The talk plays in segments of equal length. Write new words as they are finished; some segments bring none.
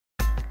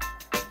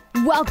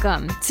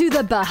Welcome to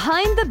the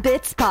Behind the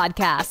Bits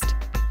podcast.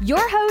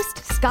 Your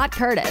host, Scott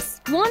Curtis,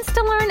 wants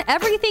to learn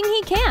everything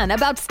he can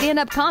about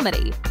stand-up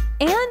comedy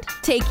and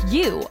take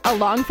you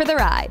along for the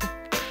ride.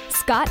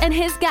 Scott and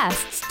his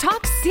guests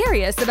talk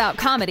serious about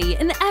comedy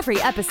in every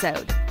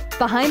episode.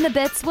 Behind the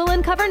Bits will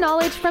uncover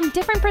knowledge from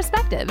different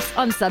perspectives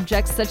on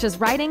subjects such as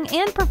writing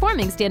and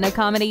performing stand-up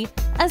comedy,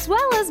 as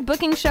well as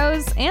booking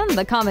shows and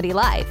the comedy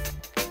life.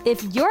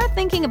 If you're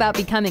thinking about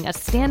becoming a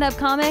stand-up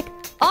comic,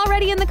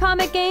 already in the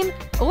comic game,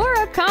 or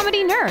a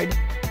comedy nerd,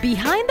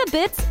 Behind the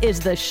Bits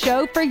is the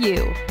show for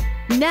you.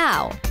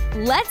 Now,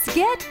 let's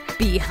get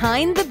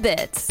Behind the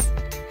Bits.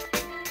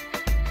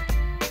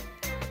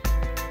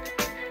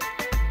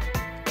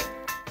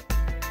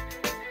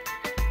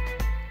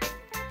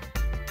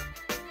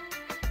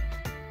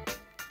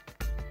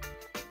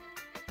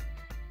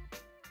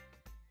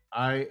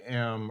 I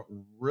am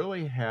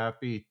really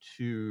happy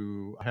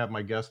to have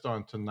my guest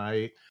on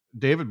tonight.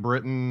 David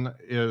Britton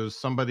is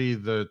somebody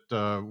that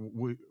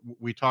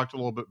we talked a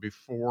little bit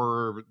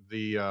before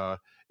the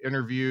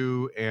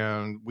interview,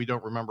 and we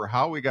don't remember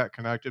how we got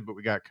connected, but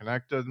we got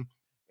connected.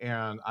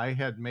 And I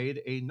had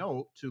made a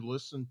note to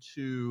listen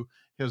to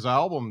his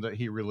album that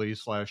he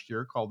released last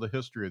year called The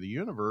History of the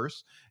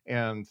Universe,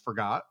 and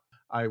forgot.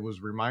 I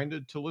was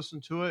reminded to listen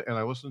to it, and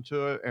I listened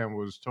to it and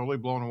was totally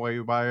blown away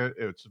by it.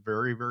 It's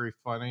very, very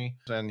funny.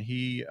 And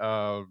he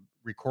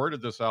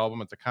recorded this album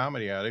at the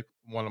Comedy Attic,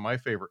 one of my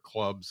favorite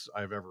clubs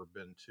I've ever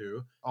been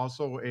to.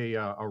 Also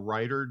a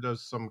writer,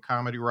 does some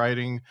comedy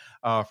writing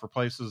for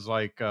places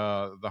like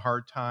The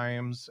Hard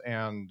Times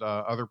and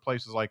other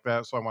places like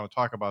that. So I want to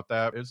talk about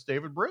that. It's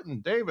David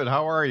Britton. David,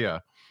 how are you?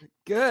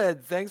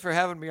 Good. Thanks for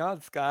having me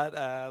on, Scott.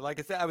 Like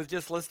I said, I was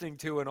just listening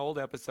to an old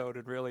episode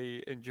and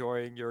really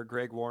enjoying your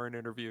Greg Warren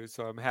interview.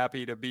 So I'm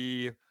happy to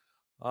be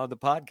on the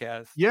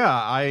podcast.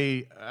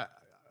 Yeah,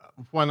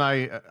 when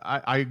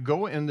I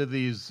go into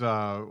these, when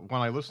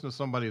I listen to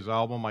somebody's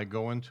album, I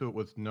go into it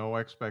with no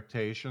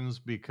expectations,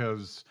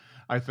 because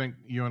I think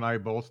you and I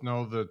both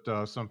know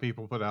that some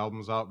people put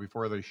albums out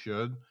before they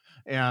should.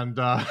 And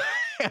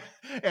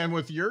and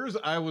with yours,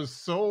 I was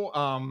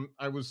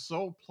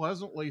so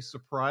pleasantly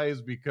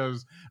surprised,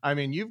 because I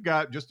mean, you've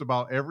got just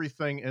about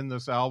everything in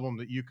this album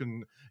that you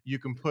can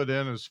put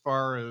in, as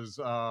far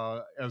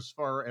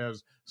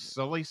as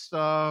silly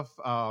stuff,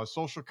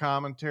 social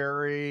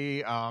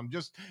commentary,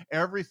 just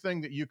everything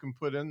that you can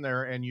put in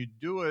there, and you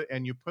do it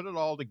and you put it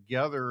all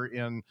together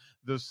in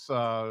this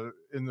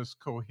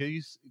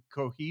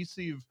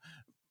cohesive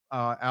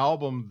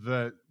album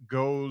that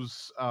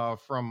goes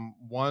from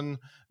one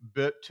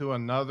bit to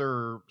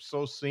another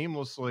so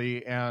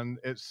seamlessly. And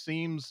it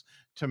seems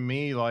to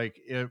me like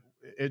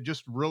it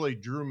just really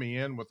drew me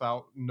in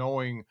without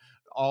knowing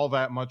all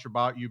that much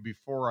about you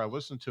before I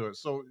listened to it.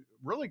 So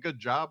really good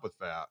job with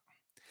that.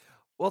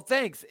 Well,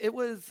 thanks. It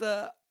was,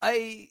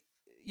 in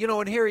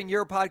hearing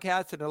your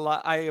podcast and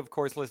I of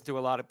course listen to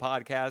a lot of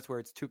podcasts where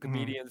it's two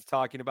comedians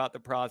talking about the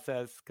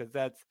process, because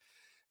that's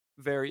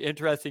very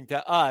interesting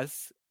to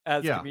us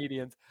as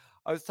comedians.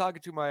 I was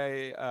talking to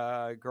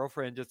my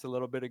girlfriend just a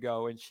little bit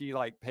ago, and she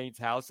paints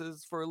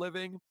houses for a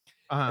living.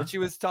 And she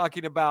was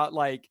talking about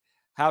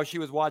how she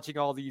was watching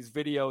all these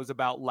videos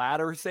about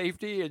ladder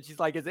safety, and she's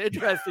like, it's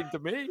interesting to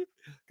me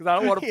because I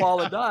don't want to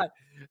fall and die.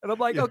 And I'm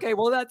like, okay,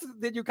 well,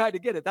 then you kind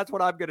of get it. That's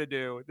what I'm going to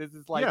do. This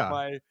is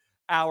my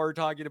hour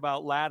talking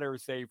about ladder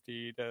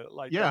safety, to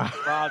the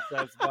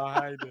process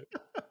behind it.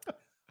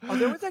 Oh,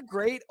 there was a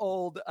great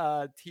old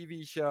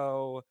TV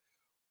show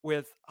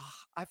with,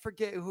 I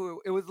forget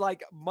who, it was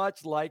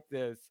much like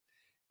this.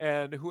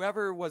 And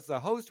whoever was the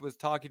host was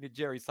talking to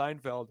Jerry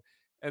Seinfeld,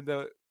 and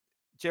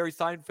Jerry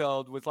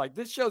Seinfeld was like,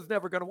 this show's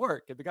never going to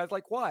work. And the guy's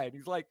like, why? And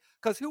he's like,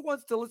 because who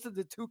wants to listen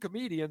to two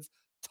comedians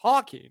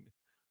talking?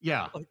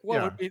 Yeah.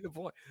 What would be the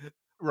point?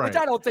 Right. Which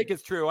I don't think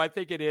is true. I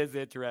think it is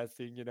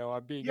interesting.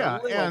 I'm being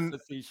a little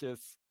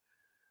facetious.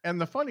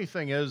 And the funny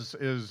thing is,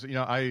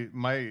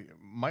 my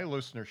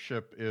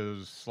listenership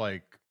is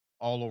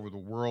all over the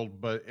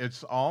world, but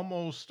it's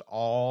almost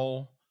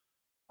all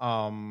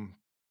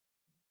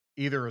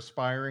either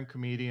aspiring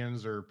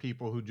comedians or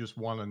people who just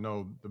want to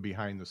know the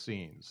behind the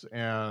scenes.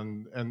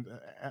 And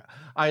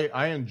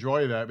I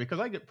enjoy that, because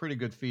I get pretty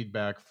good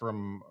feedback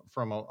from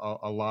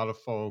a lot of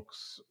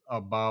folks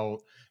about,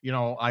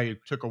 I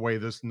took away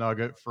this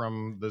nugget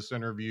from this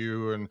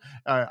interview. And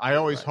I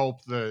always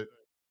hope that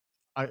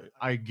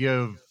I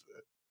give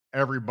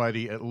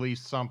everybody at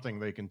least something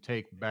they can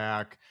take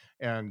back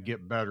and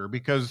get better,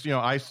 because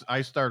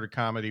I started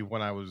comedy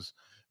when I was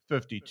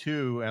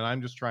 52, and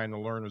I'm just trying to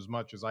learn as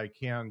much as I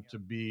can to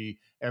be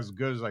as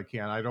good as I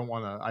can. I don't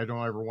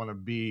ever want to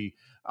be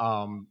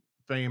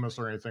famous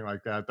or anything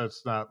like that.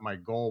 That's not my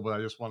goal, but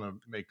I just want to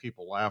make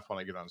people laugh when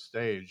I get on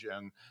stage.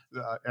 And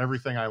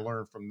everything I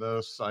learned from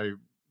this, I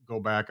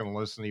go back and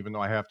listen, even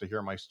though I have to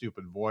hear my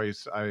stupid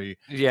voice. I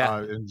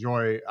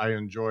enjoy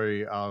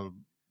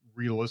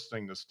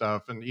re-listening to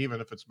stuff, and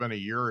even if it's been a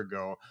year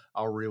ago,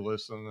 I'll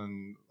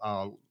re-listen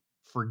and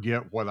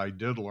forget what I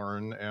did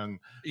learn and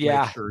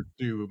make sure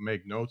to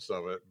make notes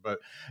of it. But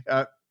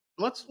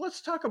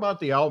let's talk about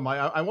the album.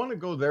 I want to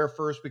go there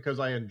first because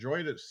I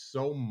enjoyed it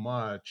so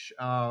much.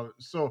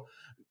 So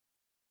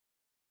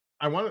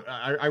I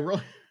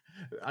really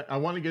I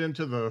want to get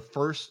into the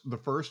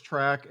first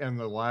track and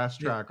the last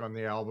Yeah. track on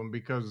the album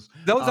because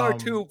Those are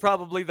two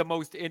probably the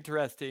most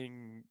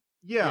interesting.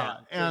 yeah,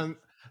 Yeah. and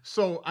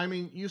so I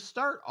mean, you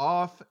start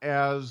off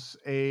as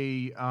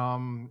a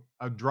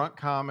drunk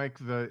comic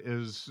that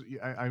is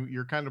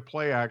you're kind of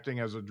play acting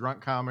as a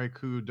drunk comic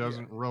who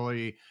Yeah. doesn't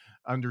really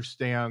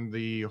understand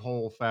the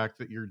whole fact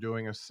that you're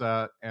doing a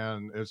set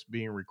and it's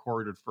being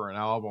recorded for an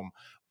album.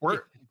 Yeah.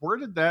 Where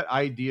did that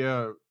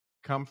idea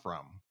come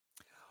from?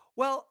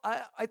 Well,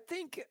 I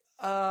think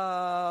there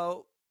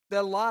are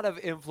a lot of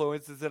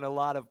influences in a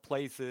lot of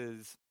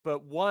places,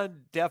 but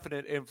one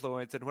definite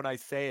influence, and when I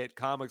say it,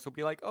 comics will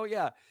be like, "Oh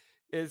yeah,"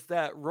 is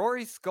that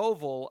Rory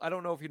Scovel. I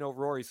don't know if you know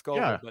Rory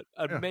Scovel, Yeah, but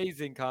yeah,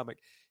 amazing comic.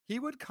 He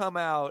would come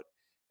out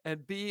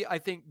and be, I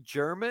think,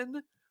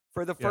 German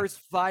for the yeah, first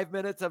 5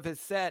 minutes of his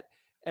set,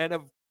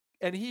 and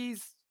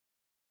he's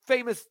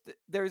famous.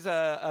 There's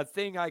a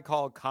thing I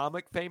call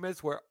comic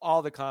famous, where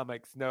all the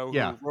comics know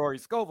yeah. who Rory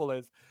Scovel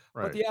is,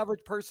 but Right. the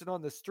average person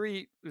on the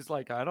street is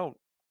like, I don't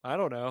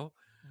know.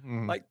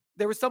 Mhm. Like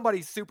there was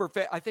somebody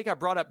I think I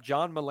brought up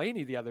John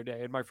Mulaney the other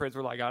day, and my friends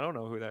were like, I don't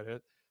know who that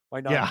is.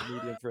 My Yeah.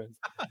 non-comedian friends.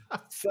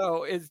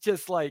 So it's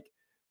just like,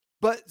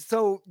 but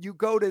so you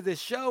go to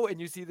this show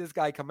and you see this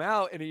guy come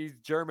out and he's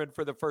German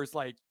for the first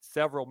like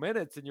several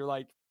minutes, and you're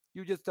like,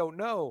 you just don't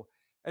know.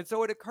 And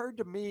so it occurred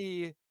to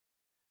me,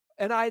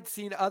 and I had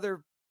seen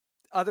other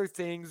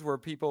things where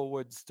people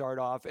would start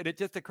off, and it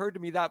just occurred to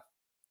me that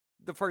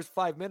the first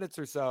 5 minutes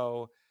or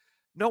so,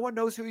 no one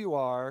knows who you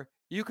are.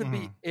 You can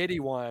be Mhm.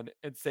 anyone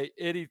and say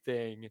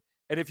anything,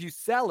 and if you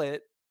sell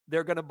it,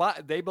 they're gonna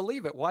buy. They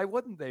believe it. Why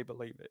wouldn't they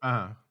believe it?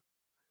 Uh-huh.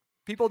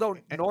 People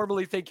don't A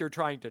normally think you're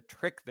trying to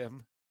trick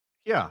them.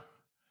 Yeah.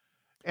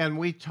 And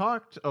we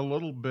talked a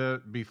little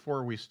bit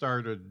before we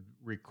started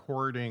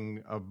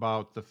recording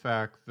about the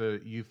fact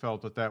that you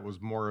felt that that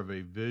was more of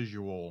a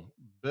visual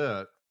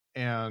bit,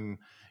 and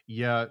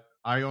yet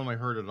I only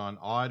heard it on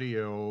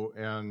audio,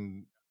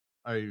 and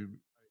I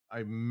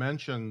I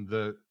mentioned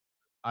that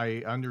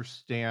I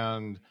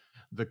understand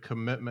the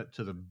commitment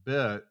to the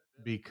bit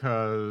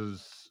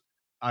because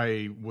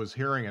I was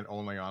hearing it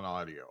only on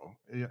audio.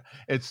 Yeah,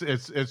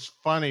 it's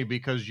funny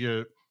because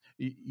you're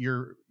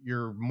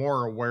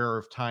more aware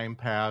of time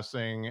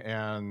passing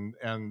and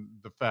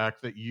the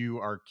fact that you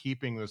are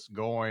keeping this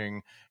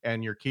going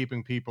and you're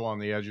keeping people on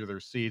the edge of their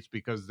seats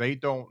because they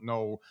don't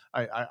know.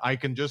 I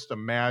can just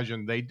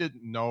imagine they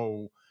didn't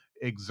know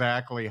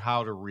exactly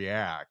how to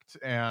react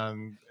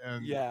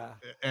Yeah.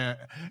 and,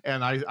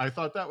 and I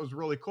thought that was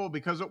really cool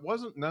because it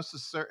wasn't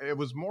necessary. It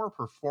was more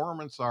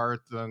performance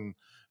art than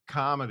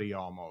comedy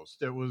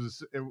almost.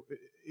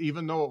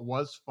 Even though it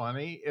was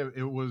funny,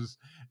 it was,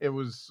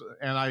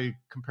 and I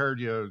compared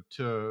you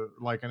to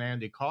like an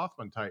Andy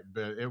Kaufman type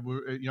bit. It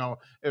was,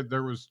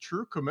 there was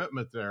true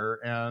commitment there,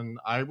 and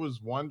I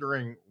was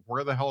wondering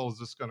where the hell is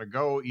this going to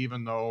go,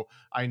 even though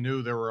I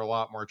knew there were a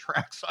lot more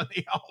tracks on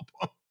the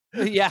album.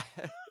 Yeah.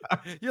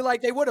 You're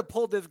like, they would have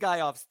pulled this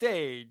guy off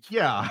stage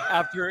Yeah,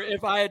 after,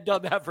 if I had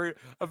done that for,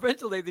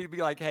 eventually they'd be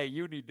like, hey,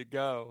 you need to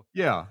go.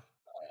 yeah,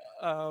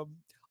 Um,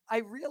 I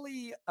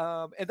really,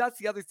 and that's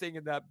the other thing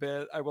in that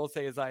bit I will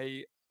say is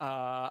I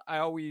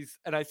always,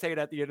 and I say it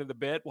at the end of the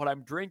bit, what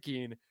I'm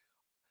drinking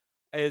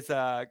is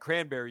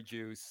cranberry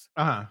juice.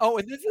 uh-huh. Oh,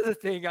 and this is the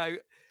thing I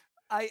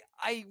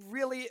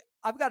really,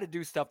 I've got to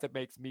do stuff that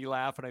makes me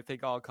laugh, and I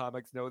think all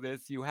comics know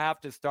this. You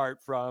have to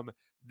start from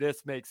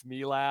this makes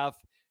me laugh,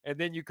 and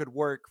then you could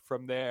work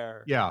from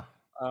there. Yeah,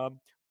 Um,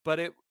 but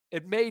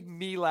it made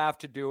me laugh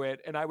to do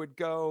it, and I would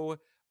go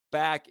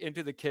back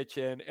into the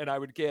kitchen and I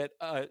would get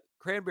a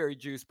cranberry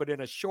juice, but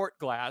in a short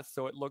glass,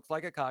 so it looks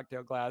like a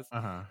cocktail glass,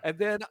 uh-huh. and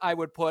then I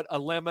would put a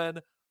lemon,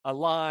 a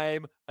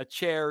lime, a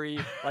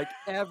cherry, like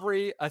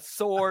a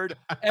sword,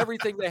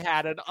 everything they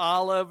had, an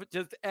olive,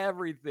 just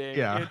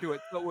everything Yeah, into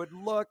it, so it would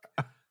look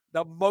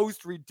the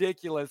most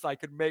ridiculous I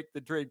could make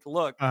the drink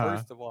look.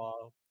 uh-huh. First of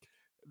all,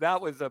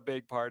 that was a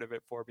big part of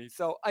it for me.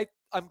 So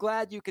I'm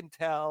glad you can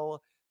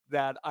tell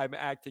that I'm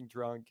acting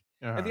drunk.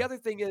 And the Uh-huh. other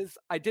thing is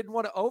I didn't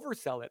want to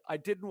oversell it. I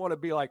didn't want to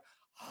be like,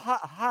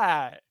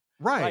 hi.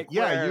 Right. Like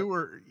Yeah, where I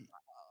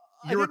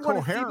you were didn't want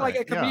to seem like coherent.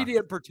 a Yeah.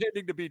 comedian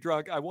pretending to be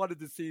drunk. I wanted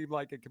to seem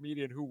like a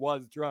comedian who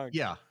was drunk.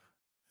 Yeah.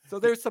 So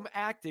Y- there's some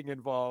acting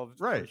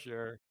involved for Right.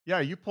 sure. Yeah,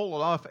 you pull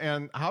it off.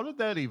 And how did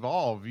that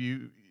evolve?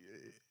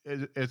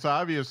 It's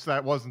obvious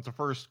that wasn't the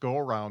first go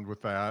around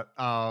with that.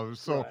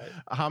 So Right.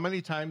 how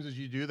many times did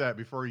you do that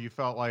before you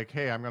felt like,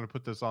 hey, I'm going to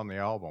put this on the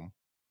album?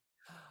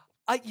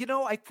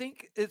 I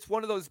think it's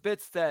one of those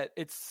bits that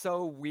it's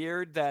so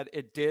weird that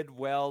it did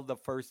well the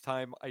first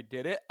time I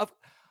did it.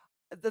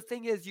 The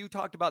thing is, you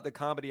talked about the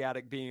Comedy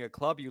Attic being a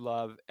club you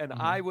love, and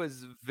I Hmm.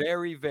 was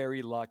very,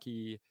 very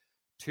lucky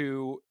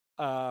to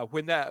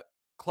when that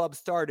club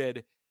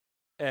started,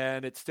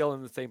 and it's still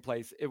in the same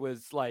place. It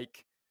was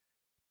like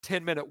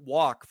 10-minute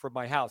walk from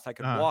my house. I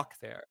could Uh, walk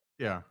there.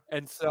 Yeah.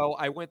 And so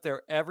I went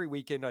there every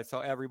weekend. I saw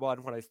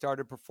everyone. When I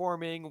started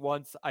performing,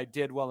 once I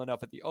did well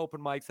enough at the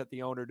open mics that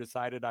the owner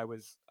decided I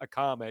was a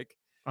comic,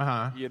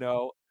 Uh-huh. you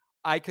know,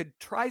 I could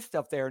try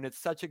stuff there. And it's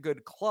such a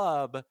good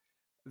club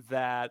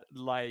that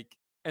like,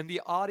 and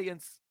the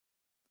audiences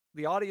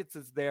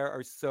there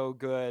are so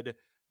good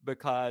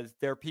because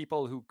they're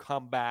people who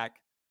come back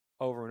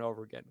over and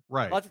over again.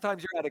 Right. Lots of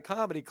times you're at a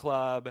comedy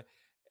club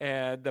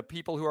and the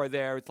people who are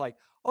there, it's like,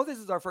 oh, this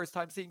is our first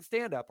time seeing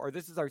stand up, or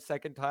this is our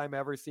second time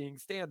ever seeing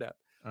stand up.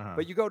 Uh-huh.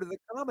 But you go to the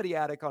Comedy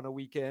Attic on a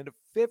weekend,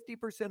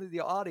 50% of the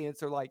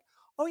audience are like,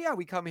 oh, yeah,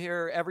 we come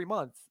here every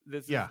month.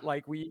 This Yeah. is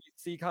like we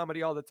see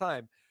comedy all the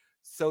time.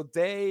 So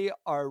they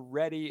are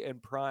ready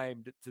and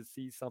primed to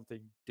see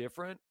something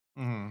different.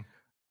 Mm-hmm.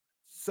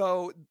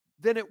 So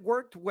then it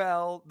worked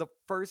well the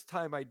first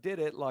time I did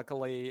it,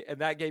 luckily,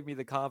 and that gave me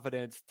the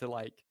confidence to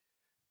like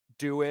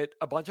do it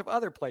a bunch of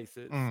other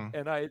places. Mm-hmm.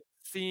 And I'd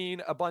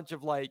seen a bunch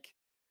of like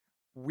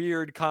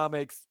weird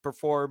comics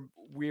perform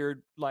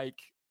weird like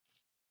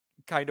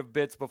kind of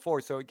bits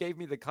before, so it gave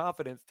me the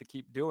confidence to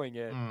keep doing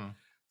it. Mm-hmm.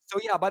 So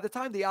yeah, by the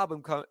time the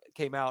album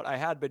came out, I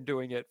had been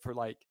doing it for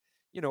like,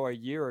 a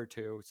year or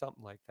two,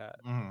 something like that.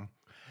 Mm-hmm.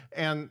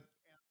 And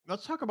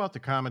let's talk about the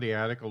Comedy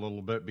Attic a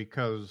little bit,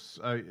 because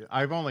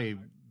I've only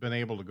been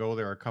able to go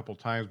there a couple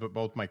times, but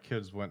both my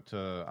kids went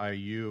to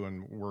IU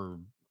and were,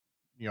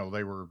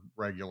 they were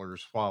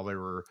regulars while they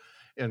were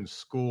in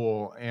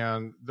school.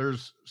 And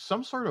there's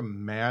some sort of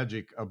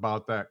magic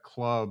about that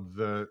club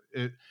that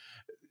you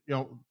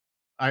know,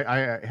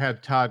 I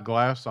had Todd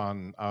Glass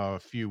on a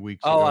few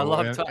weeks Oh, I ago,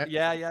 love and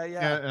yeah, yeah,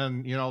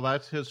 yeah.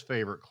 that's his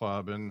favorite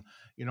club, and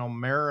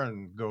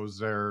Marin goes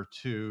there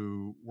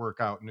to work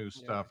out new Yeah.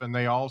 stuff, and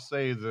they all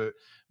say that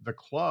the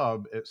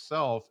club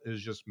itself is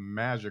just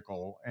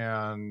magical,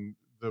 and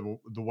the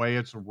way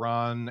it's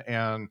run,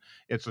 and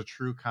it's a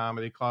true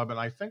comedy club, and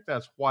I think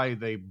that's why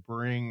they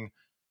bring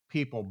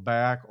people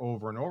back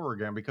over and over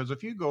again, because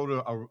if you go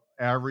to a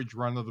average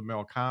run of the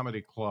mill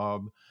comedy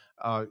club,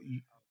 uh,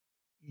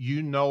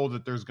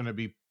 that there's going to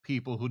be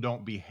people who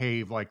don't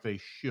behave like they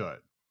should,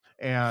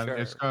 and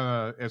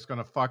Sure. it's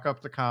gonna fuck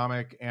up the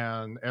comic,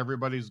 and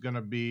everybody's going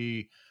to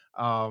be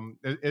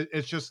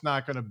it's just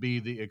not going to be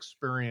the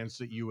experience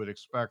that you would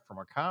expect from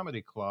a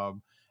comedy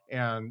club.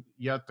 And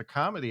yet the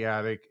Comedy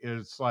Attic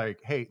is like,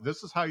 hey,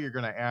 this is how you're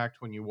going to act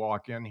when you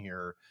walk in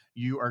here.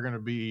 You are going to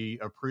be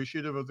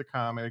appreciative of the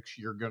comics.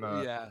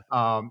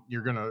 Yeah.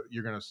 You're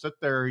gonna sit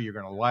there, you're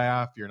gonna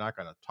laugh, you're not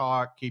gonna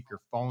talk, keep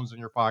your phones in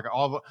your pocket,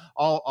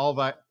 all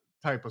that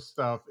type of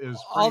stuff is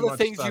All pretty the much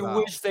things set you out.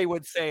 wish they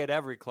would say at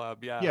every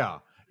club, yeah. Yeah,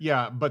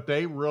 yeah, but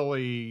they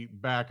really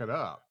back it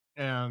up.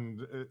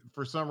 And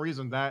for some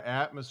reason, that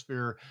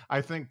atmosphere,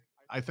 I think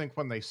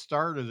when they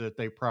started it,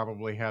 they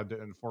probably had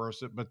to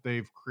enforce it, but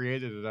they've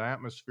created an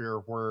atmosphere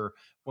where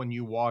when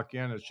you walk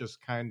in, it's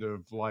just kind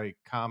of like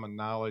common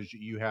knowledge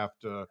that you have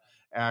to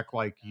act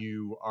like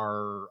you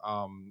are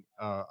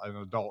an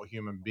adult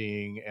human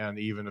being, and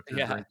even if you're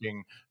Yeah.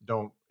 drinking,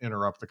 don't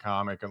interrupt the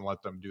comic and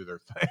let them do their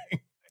thing.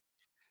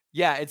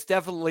 Yeah, it's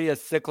definitely a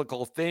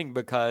cyclical thing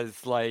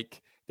because,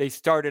 like, they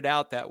started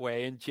out that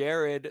way, and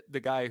Jared, the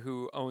guy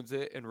who owns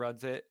it and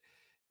runs it,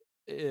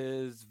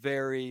 is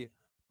very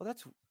well,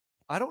 that's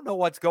I don't know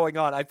what's going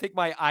on. I think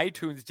my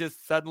iTunes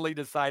just suddenly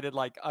decided,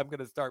 like, I'm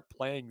gonna start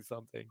playing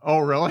something. Oh,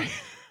 really?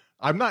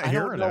 I'm not I don't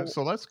hearing it, know.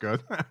 so that's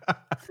good.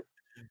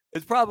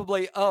 It's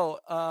probably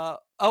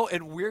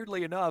and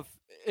weirdly enough,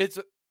 it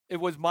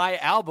was my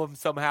album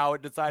somehow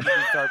it decided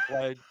to start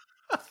playing.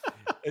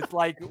 It's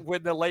like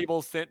when the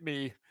label sent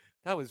me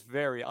that was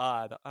very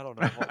odd. I don't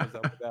know what was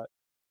up with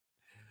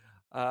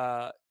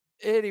that.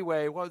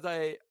 Anyway, what was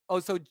I? Oh,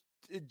 so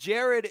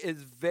Jared,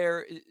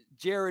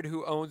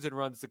 who owns and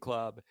runs the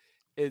club,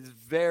 is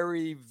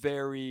very,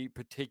 very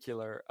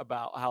particular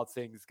about how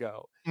things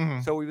go.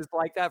 Mhm, So he was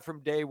like that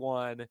from day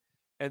one,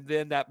 and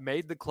then that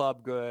made the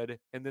club good,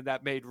 and then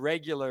that made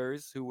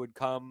regulars who would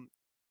come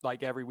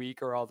like every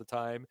week or all the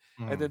time,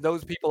 and mhm. then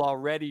those people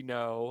already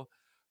know.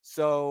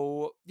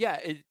 So yeah,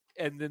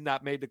 and then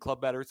that made the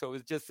club better. So it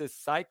was just this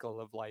cycle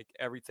of like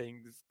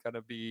everything's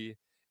gonna be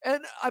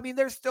and I mean,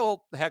 there's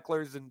still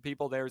hecklers and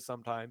people there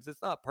sometimes.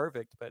 It's not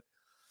perfect, but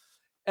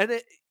and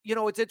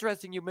it's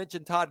interesting you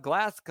mentioned Todd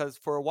Glass because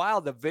for a while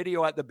the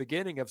video at the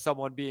beginning of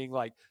someone being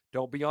like,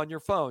 "Don't be on your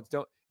phones,"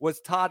 don't was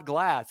Todd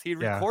Glass. He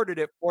Yeah. recorded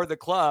it for the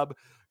club,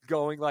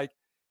 going like,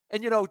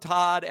 and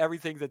Todd,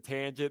 everything's a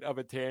tangent of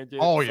a tangent.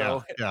 Oh, yeah,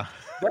 So yeah.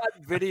 that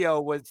video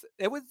was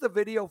the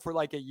video for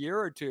like a year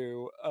or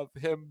two of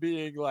him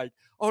being like,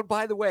 oh, and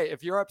by the way,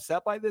 if you're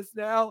upset by this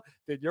now,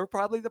 then you're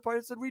probably the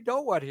person we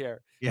don't want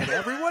here. Yeah. And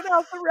everyone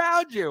else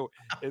around you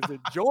is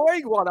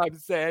enjoying what I'm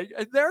saying.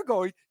 And they're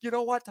going, you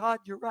know what, Todd,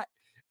 you're right.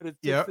 And it's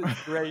just Yep.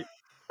 this great.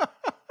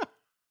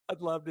 I'd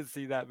love to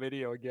see that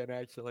video again,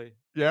 actually.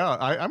 Yeah,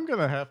 I'm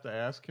gonna have to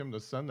ask him to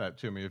send that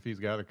to me if he's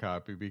got a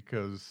copy,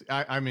 because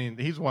I mean,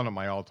 he's one of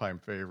my all-time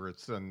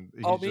favorites, and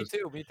Oh, he's me just,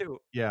 too. Me too.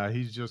 yeah,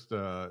 he's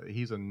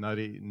a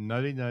nutty,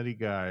 nutty, nutty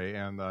guy,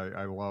 and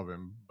I love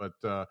him. But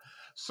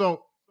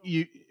so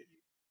you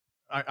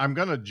I'm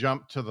going to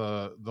jump to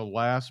the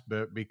last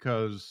bit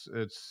because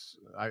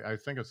I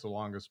think it's the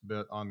longest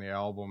bit on the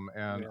album,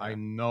 and I Yeah.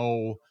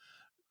 know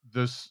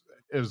this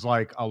is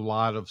like a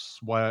lot of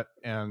sweat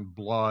and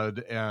blood,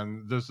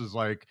 and this is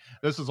like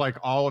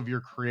all of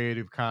your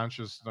creative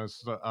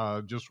consciousness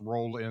just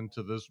rolled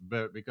into this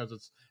bit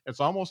because it's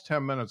almost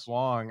 10 minutes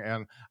long,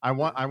 and I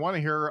want to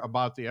hear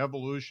about the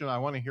evolution. I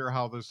want to hear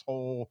how this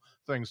whole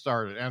thing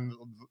started, and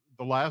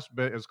the last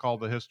bit is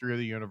called The History of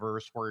the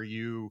Universe, where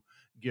you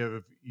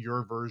give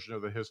your version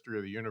of the history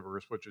of the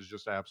universe, which is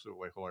just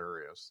absolutely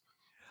hilarious.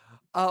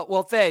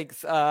 Well,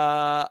 thanks.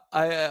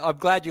 I'm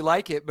glad you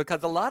like it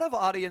because a lot of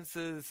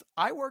audiences,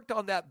 I worked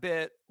on that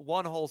bit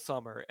one whole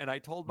summer and I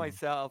told Mhm.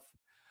 myself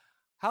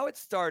how it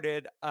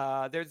started.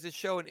 There's this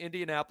show in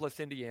Indianapolis,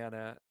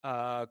 Indiana,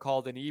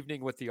 called An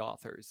Evening with the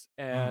Authors.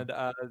 Mhm. And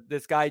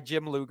this guy,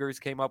 Jim Lugers,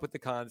 came up with the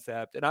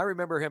concept. And I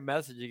remember him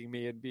messaging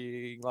me and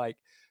being like,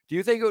 do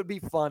you think it would be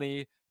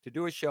funny to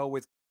do a show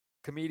with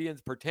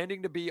comedians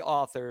pretending to be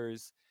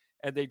authors?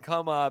 And they'd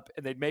come up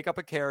and they'd make up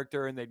a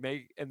character and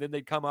then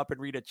they'd come up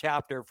and read a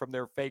chapter from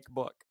their fake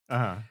book.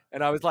 Uh-huh.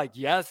 And I was like,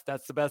 yes,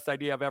 that's the best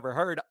idea I've ever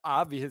heard,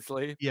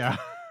 obviously. Yeah.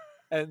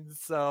 And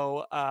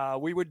so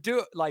we would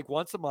do like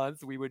once a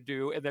month, we would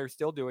do, and they're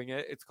still doing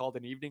it. It's called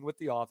An Evening with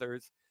the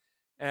Authors.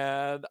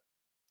 And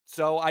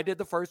so I did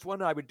the first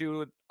one. I would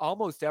do it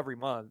almost every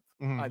month.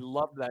 I Mhm.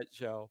 loved that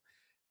show.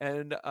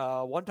 And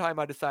one time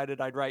I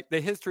decided I'd write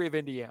the history of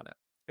Indiana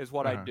is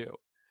what I'd Uh-huh. do.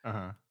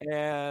 Uh-huh.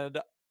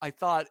 And I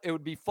thought it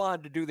would be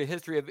fun to do the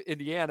history of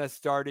Indiana,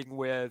 starting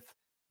with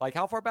like,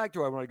 how far back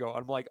do I want to go?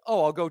 I'm like,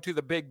 oh, I'll go to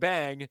the Big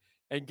Bang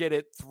and get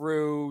it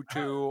through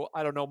to,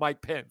 I don't know,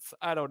 Mike Pence.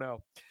 I don't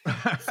know.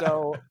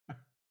 So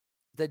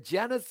the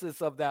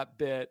genesis of that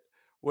bit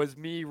was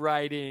me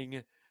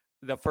writing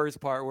the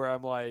first part where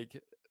I'm like,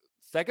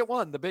 second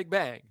one, the Big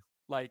Bang.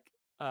 Like,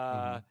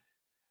 Mhm.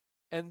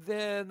 and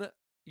then,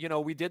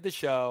 we did the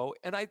show,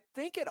 and I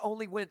think it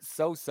only went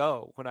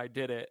so when I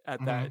did it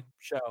at that Mhm.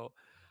 show.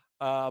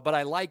 But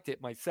I liked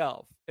it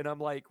myself. And I'm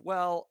like,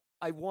 well,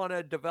 I want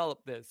to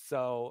develop this.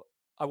 So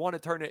I want to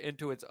turn it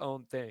into its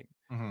own thing.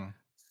 Mhm.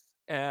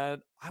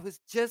 And I was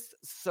just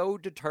so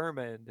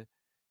determined.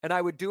 And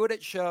I would do it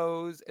at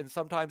shows, and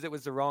sometimes it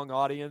was the wrong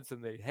audience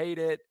and they'd hate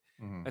it.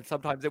 Mhm. And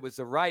sometimes it was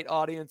the right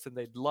audience and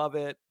they'd love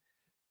it.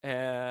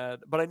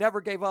 But I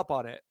never gave up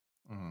on it.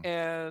 Mhm.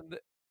 And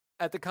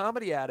at the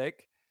Comedy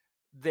Attic,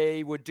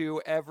 they would do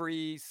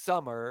every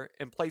summer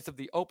in place of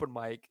the open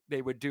mic,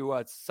 they would do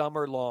a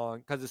summer long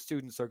because the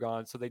students are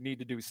gone. So they need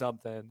to do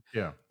something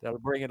Yeah. that'll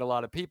bring in a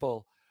lot of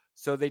people.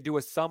 So they do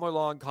a summer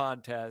long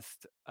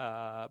contest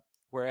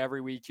where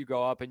every week you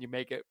go up and you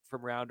make it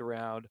from round to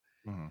round.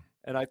 Mhm.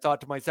 And I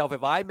thought to myself,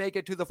 if I make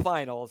it to the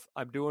finals,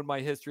 I'm doing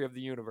my history of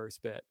the universe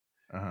bit.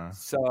 Uh-huh.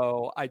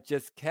 So I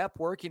just kept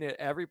working it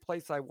every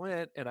place I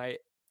went, and I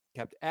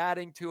kept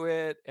adding to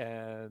it,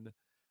 and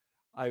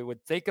I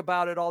would think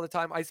about it all the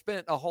time. I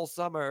spent a whole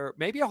summer,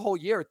 maybe a whole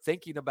year,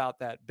 thinking about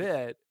that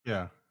bit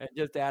Yeah. and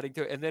just adding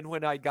to it. And then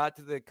when I got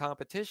to the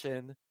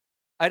competition,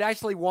 I'd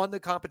actually won the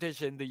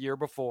competition the year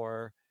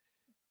before.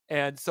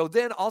 And so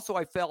then also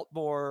I felt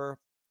more,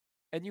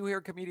 and you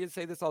hear comedians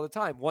say this all the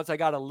time. Once I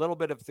got a little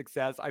bit of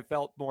success, I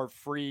felt more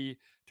free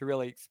to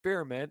really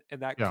experiment.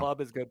 And that Yeah.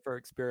 club is good for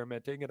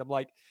experimenting. And I'm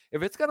like,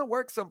 if it's going to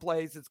work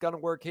someplace, it's going to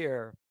work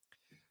here.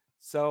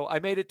 So I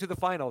made it to the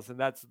finals, and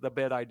that's the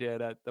bit I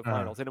did at the Uh-huh.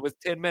 finals. And it was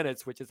 10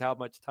 minutes, which is how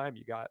much time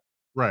you got.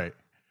 Right.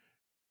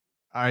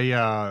 I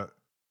uh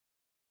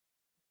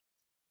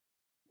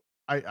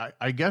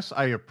I guess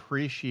I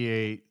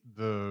appreciate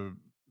the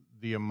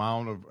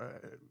amount of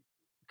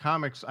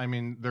comics. I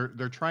mean,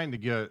 they're trying to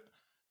get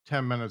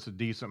 10 minutes of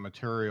decent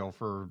material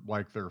for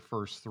like their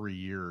first 3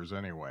 years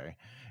anyway,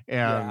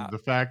 and Yeah. the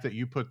fact that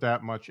you put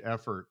that much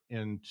effort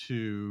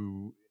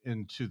into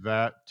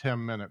that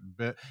 10-minute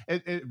bit,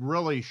 it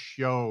really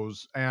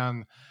shows.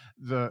 And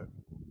the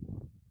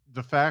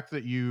the fact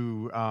that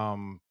you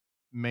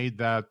made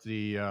that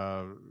the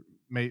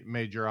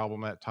made your album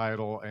that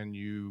title, and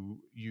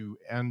you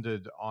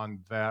ended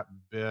on that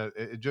bit,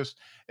 it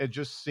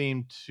just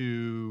seemed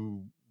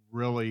to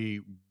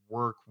really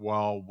work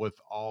well with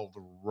all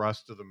the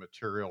rest of the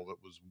material that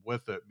was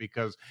with it,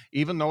 because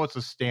even though it's a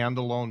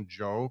standalone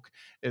joke,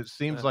 it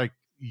seems Uh-huh. like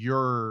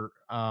your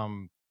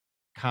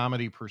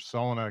comedy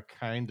persona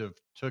kind of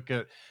took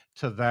it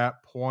to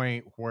that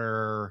point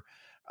where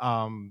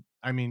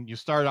I mean, you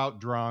start out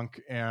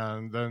drunk,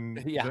 and then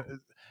Yeah.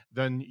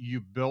 then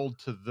you build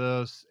to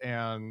this,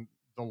 and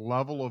the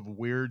level of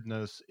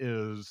weirdness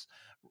is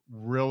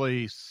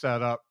really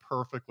set up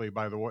perfectly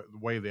by the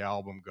way the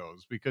album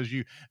goes, because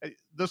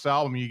this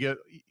album you get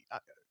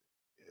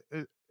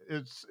it,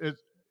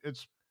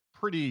 it's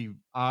pretty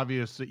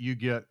obvious that you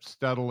get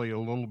steadily a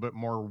little bit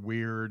more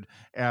weird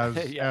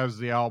as Yeah. as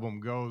the album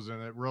goes,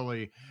 and it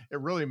really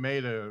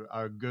made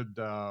a good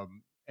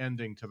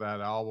ending to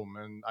that album.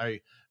 And I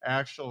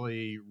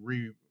actually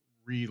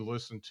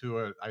re-listened to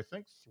it, I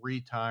think 3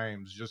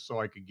 times, just so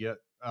I could get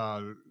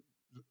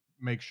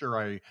make sure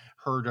I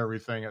heard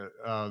everything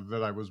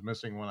that I was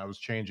missing when I was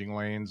changing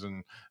lanes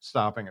and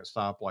stopping at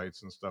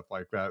stoplights and stuff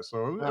like that.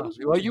 So it was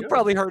Well, really you good.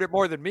 probably heard it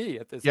more than me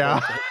at this Yeah.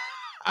 point.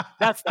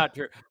 That's not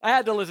true. I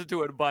had to listen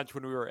to it a bunch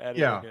when we were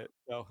editing it.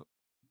 So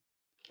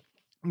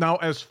Now,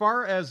 as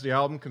far as the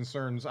album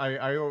concerns,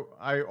 I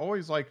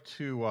always like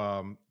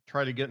to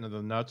try to get into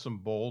the nuts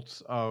and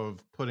bolts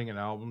of putting an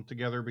album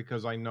together,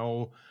 because I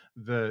know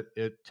that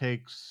it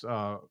takes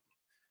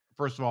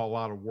first of all a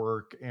lot of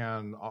work,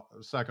 and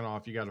second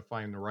off, you got to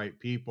find the right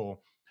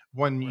people.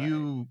 When right.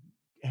 you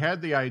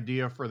had the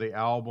idea for the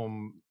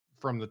album,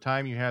 from the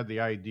time you had the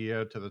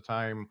idea to the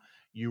time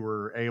you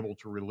were able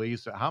to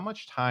release it, how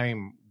much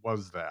time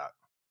was that?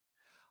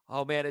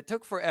 Oh man, it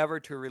took forever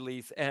to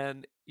release.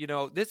 And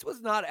this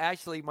was not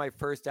actually my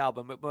first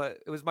album.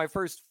 It was my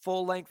first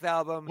full-length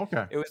album.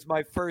 Okay. It was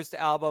my first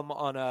album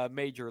on a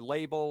major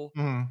label.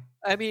 Mhm.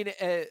 I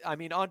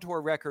mean, On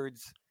Tour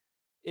Records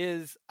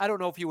is, I don't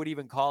know if you would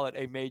even call it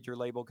a major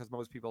label, because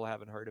most people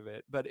haven't heard of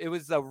it, but it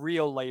was a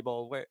real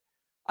label where,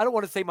 I don't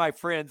want to say my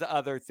friends'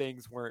 other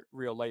things weren't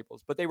real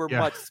labels, but they were Yeah.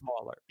 much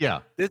smaller.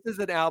 Yeah. This is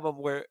an album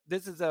where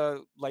this is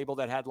a label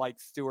that had like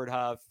Stuart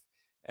Huff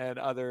and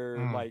other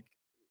like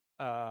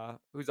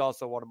who's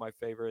also one of my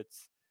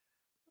favorites.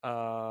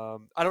 I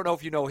don't know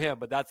if you know him,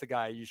 but that's a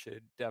guy you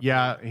should definitely.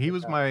 Yeah, he check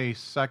was out. my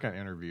second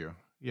interview.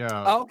 Yeah.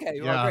 Oh, okay,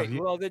 well, Yeah. great.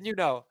 Well, then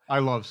I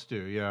love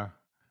Stu. Yeah.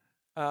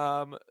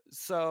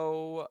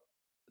 So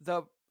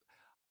the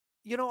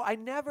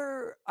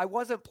I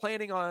wasn't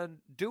planning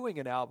on doing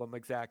an album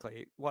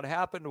exactly. What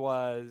happened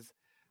was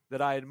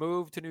that I had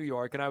moved to New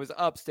York, and I was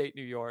upstate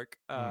New York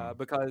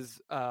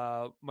because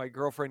my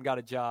girlfriend got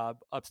a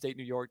job upstate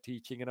New York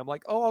teaching, and I'm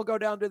like, oh, I'll go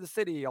down to the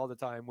city all the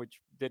time, which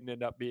didn't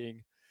end up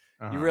being.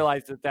 You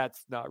realize that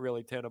that's not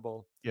really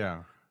tenable.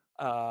 Yeah.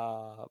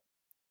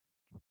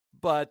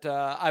 But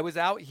I was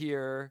out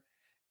here,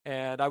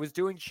 and I was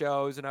doing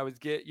shows, and I was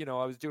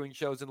doing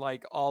shows in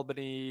like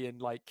Albany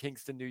and like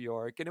Kingston, New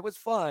York, and it was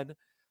fun,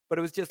 but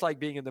it was just like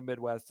being in the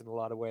Midwest in a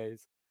lot of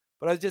ways.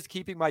 But I was just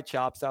keeping my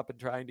chops up and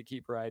trying to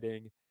keep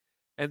writing.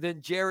 And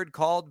then Jared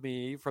called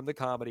me from the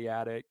Comedy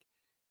Attic,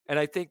 and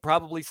I think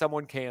probably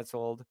someone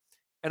canceled,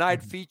 and I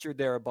had featured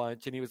there a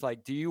bunch, and he was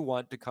like, "Do you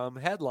want to come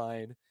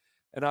headline?"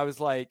 And I was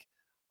like,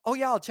 "Oh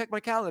yeah, I'll check my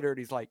calendar." And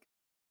he's like,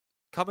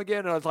 "Come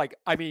again?" And I was like,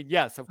 "I mean,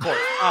 yes, of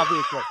course,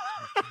 obviously."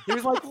 He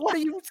was like, "What are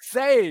you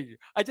saying?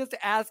 I just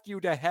asked you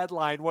to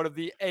headline one of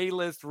the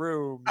A-list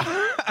rooms."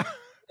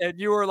 And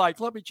you were like,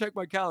 "Let me check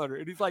my calendar."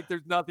 And he's like,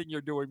 "There's nothing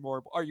you're doing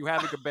more. Are you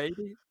having a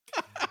baby?"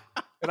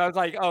 And I was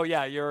like, "Oh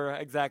yeah, you're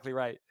exactly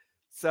right."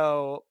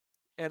 So,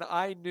 and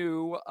I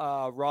knew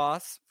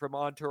Ross from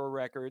On Tour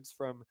Records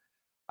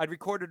I'd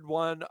recorded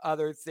one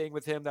other thing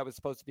with him that was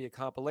supposed to be a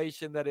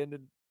compilation that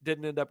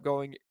didn't end up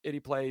going any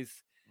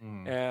place.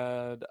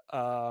 And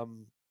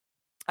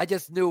I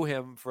just knew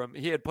him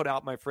he had put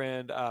out my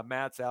friend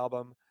Matt's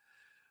album.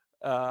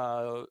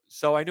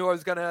 So I knew I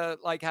was going to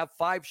like have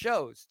 5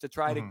 shows to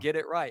try to get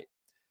it right.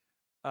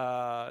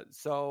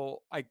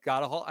 So I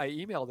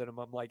emailed him.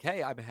 I'm like,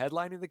 "Hey, I'm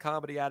headlining the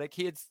Comedy Attic."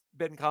 He had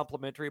been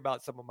complimentary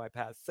about some of my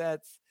past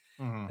sets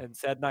and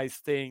said nice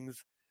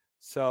things.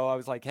 So I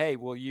was like, "Hey,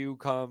 will you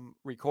come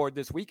record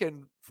this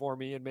weekend for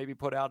me and maybe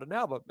put out an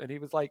album?" And he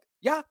was like,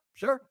 "Yeah,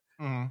 sure."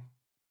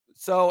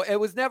 So it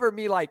was never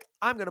me like,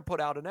 I'm going to put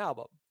out an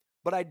album,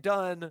 but I'd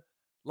done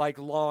like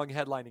long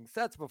headlining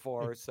sets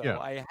before. So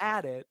I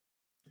had it.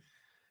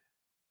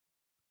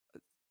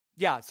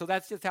 Yeah. So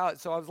that's just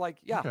so I was like,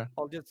 yeah,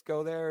 I'll just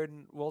go there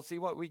and we'll see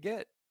what we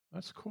get.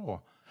 That's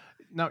cool.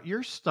 Now,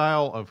 your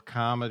style of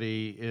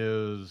comedy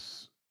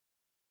is,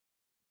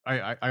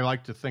 I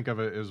like to think of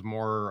it as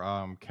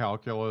more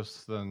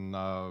calculus than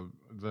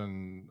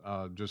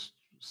just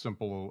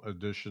simple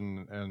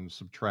addition and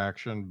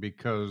subtraction,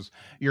 because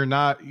you're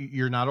not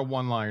a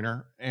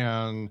one-liner,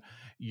 and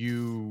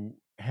you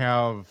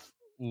have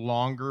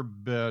longer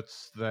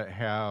bits that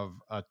have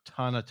a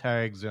ton of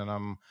tags in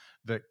them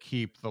that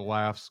keep the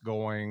laughs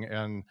going,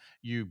 and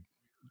you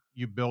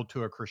build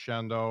to a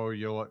crescendo.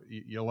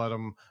 You let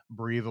them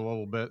breathe a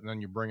little bit, and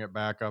then you bring it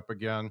back up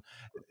again.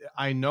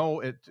 I know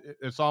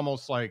it's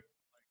almost like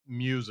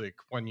music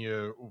when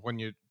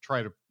you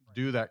try to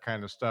do that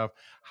kind of stuff.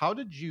 How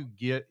did you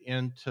get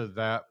into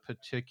that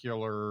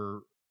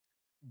particular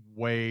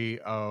way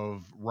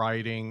of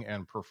writing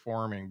and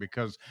performing?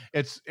 Because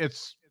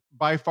it's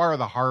by far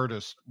the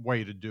hardest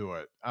way to do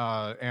it,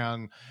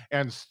 and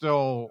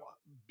still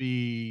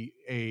be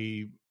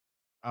a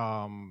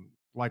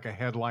like a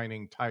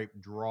headlining type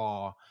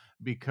draw,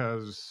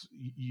 because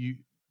you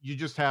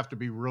just have to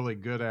be really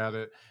good at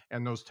it,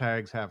 and those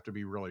tags have to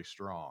be really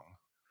strong.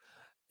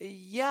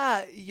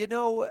 Yeah.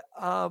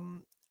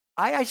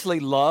 I actually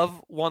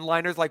love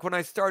one-liners. Like when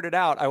I started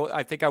out,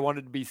 I think I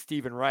wanted to be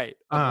Stephen Wright.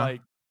 I'm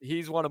like,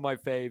 he's one of my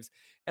faves.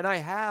 And I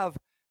have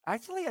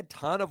actually a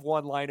ton of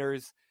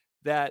one-liners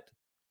that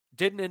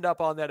didn't end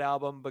up on that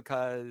album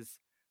because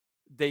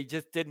they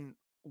just didn't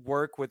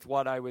work with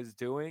what I was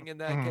doing in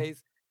that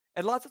case.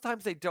 And lots of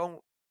times they don't.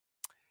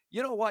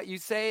 You know what you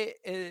say?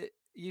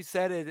 you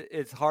said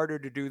it's harder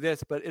to do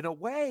this, but in a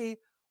way,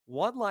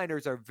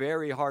 one-liners are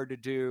very hard to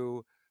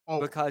do Oh,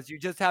 because you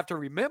just have to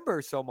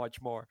remember so much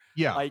more.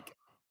 yeah, Like,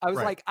 I was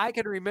right. like, I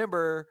can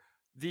remember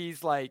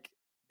these, like,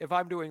 if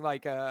I'm doing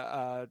like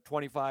a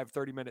 25,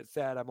 30-minute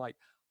set, I'm like,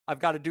 I've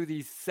got to do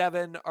these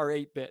 7 or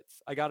 8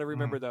 bits. I got to Mhm.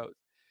 remember those.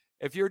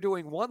 If you're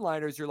doing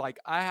one-liners, you're like,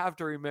 I have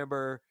to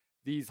remember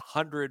these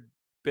 100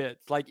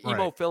 bits. Like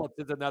Emo Right. Phillips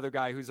is another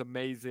guy who's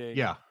amazing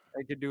Yeah.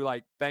 and can do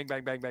like bang,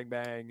 bang, bang, bang,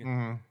 bang.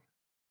 Mhm.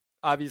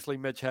 Obviously,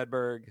 Mitch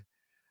Hedberg.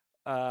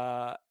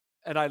 Uh,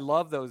 and I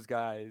love those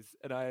guys.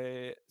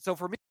 So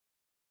for me,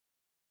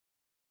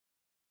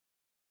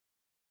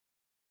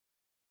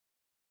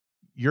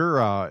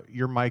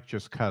 Your mic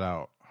just cut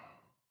out.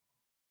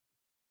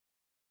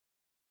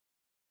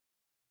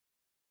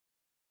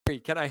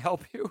 can I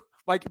help you?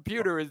 My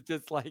computer is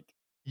just like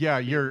Yeah,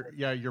 being,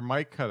 your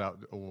mic cut out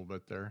a little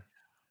bit there.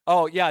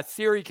 oh yeah,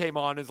 Siri came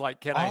on, is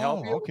like, can I help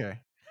Oh, you? okay.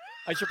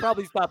 I should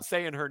probably stop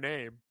saying her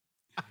name.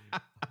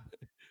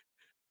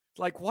 It's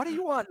like, what do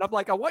you want? And I'm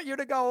like, I want you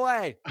to go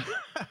away.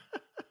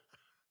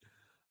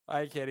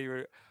 I can't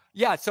even.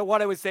 Yeah. So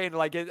what I was saying,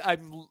 like,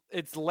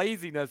 it's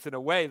laziness in a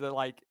way that,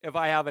 like, if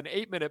I have an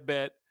 8-minute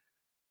bit,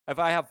 if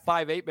I have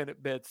 5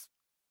 8-minute bits,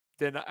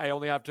 then I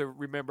only have to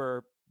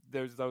remember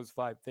there's those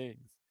 5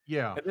 things,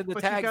 Yeah, and then the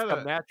but tags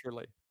come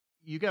naturally.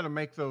 you gotta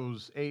make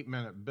those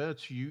 8-minute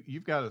bits.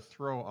 You've got to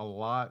throw a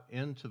lot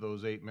into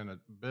those 8-minute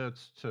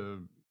bits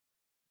to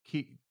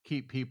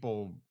keep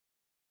people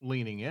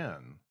leaning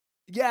in.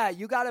 Yeah,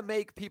 you got to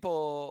make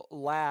people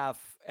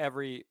laugh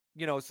every.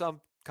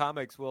 Some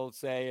comics will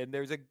say, and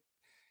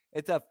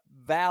it's a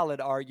valid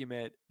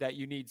argument that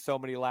you need so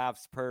many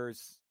laughs per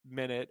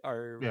minute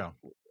or Yeah.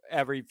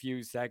 every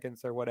few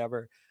seconds or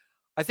whatever.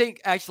 I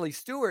think actually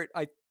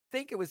I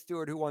think it was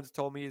Stewart who once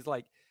told me, is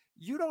like,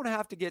 you don't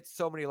have to get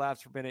so many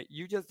laughs per minute.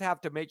 You just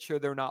have to make sure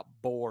they're not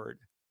bored.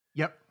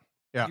 Yep.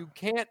 Yeah. You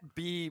can't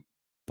be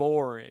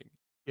boring,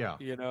 Yeah.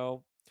 you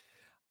know?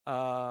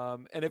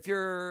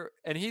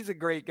 And he's a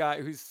great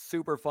guy who's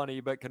super funny,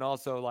 but can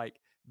also like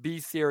be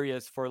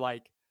serious for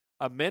like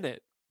a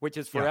minute, which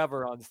is Yeah.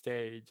 forever on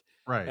stage,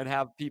 Right. and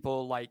have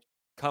people like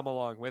come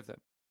along with him.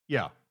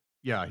 Yeah.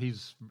 Yeah,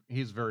 he's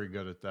very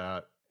good at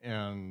that,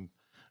 and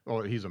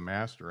well, he's a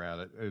master at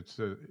it.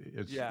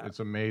 Yeah. It's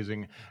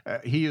amazing.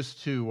 He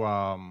used to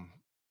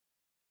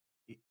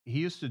he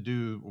used to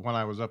do, when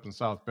I was up in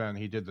South Bend,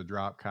 he did the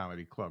Drop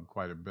Comedy Club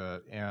quite a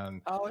bit,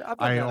 and Oh, I've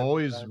done I that a few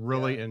always times.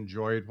 really Yeah.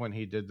 enjoyed when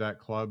he did that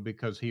club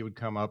because he would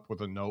come up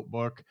with a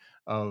notebook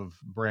of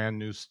brand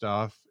new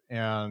stuff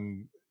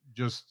and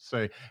just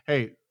say,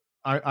 "Hey,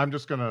 I'm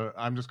just gonna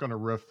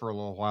riff for a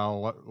little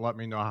while. Let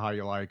me know how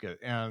you like it."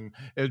 And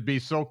it'd be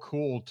so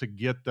cool to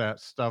get that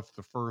stuff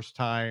the first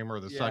time or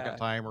the second Yeah.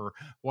 time or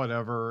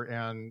whatever.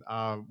 And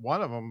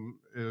one of them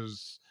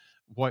is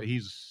what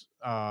he's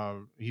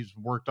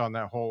worked on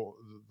the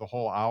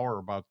whole hour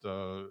about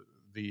the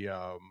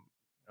uh,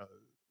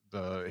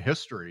 the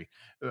history,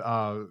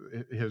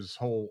 his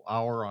whole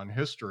hour on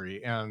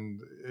history, and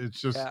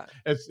it's just Yeah.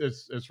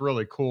 it's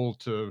really cool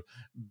to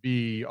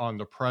be on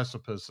the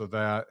precipice of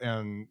that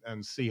and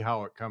see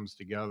how it comes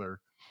together.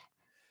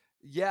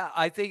 Yeah,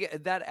 I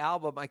think that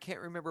album, I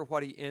can't remember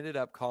what he ended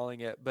up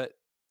calling it, but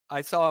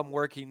I saw him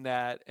working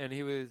that, and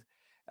he was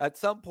at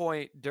some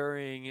point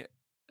during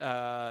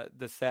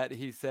the set,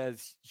 he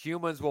says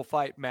humans will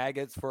fight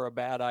maggots for a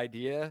bad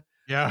idea,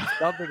 Yeah.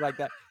 something like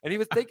that. And he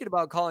was thinking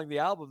about calling the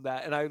album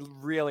that, and I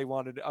really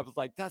I was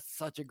like, that's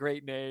such a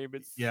great name.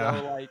 It's Yeah.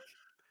 so like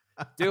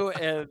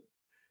and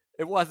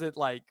it wasn't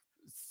like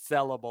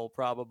sellable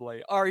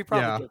probably, or he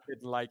probably Yeah. just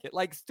didn't like it.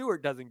 Like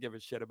Stewart doesn't give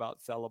a shit about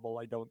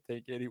sellable, I don't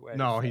think anyway.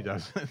 No, he So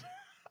doesn't.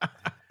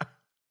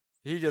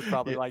 he just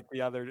probably Yeah. liked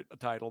the other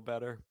title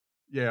better.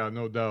 Yeah,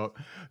 no doubt.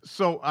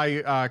 So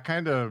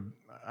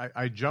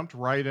I jumped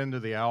right into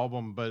the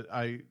album, but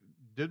I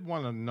did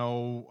want to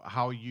know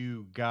how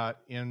you got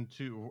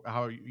into,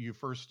 how you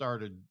first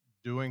started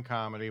doing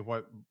comedy,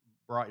 what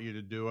brought you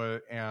to do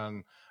it,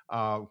 and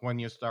when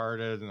you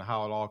started and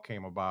how it all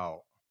came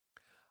about.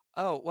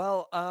 Oh,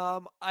 well,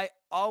 I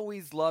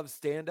always loved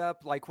stand up.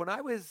 Like when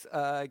I was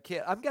a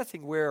kid, I'm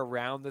guessing we're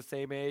around the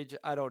same age.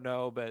 I don't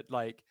know, but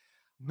like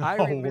No, I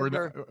we're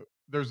not, remember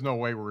there's no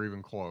way we're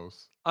even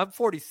close. I'm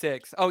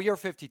 46. Oh, you're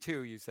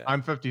 52, you said.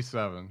 I'm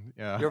 57.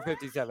 Yeah. You're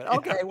 57. Yeah.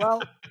 Okay,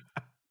 well,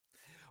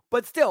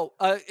 but still,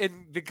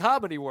 in the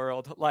comedy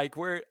world, like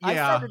I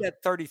Yeah. started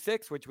at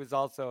 36, which was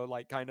also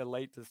like kind of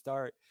late to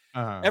start.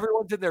 Uh-huh.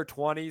 Everyone's in their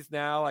 20s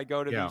now. I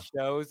go to Yeah. these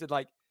shows and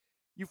like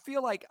you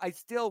feel like I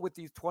still, with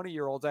these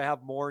 20-year-olds, I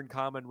have more in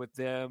common with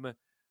them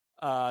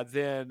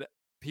than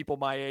people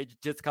my age,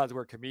 just because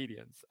we're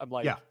comedians. I'm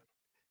like, Yeah.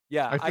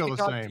 yeah, I I feel can the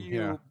talk to same.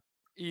 Yeah. you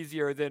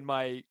easier than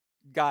my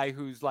guy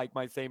who's like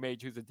my same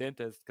age who's a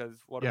dentist,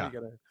 because what are we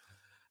Yeah. gonna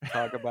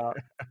talk about?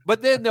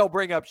 But then they'll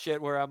bring up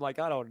shit where I'm like,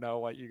 I don't know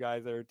what you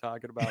guys are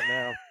talking about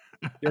now.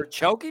 You're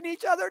choking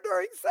each other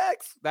during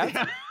sex? That's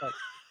Yeah.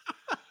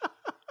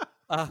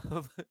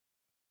 um,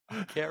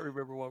 I can't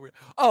remember what we.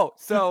 Oh,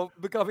 so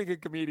becoming a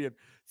comedian.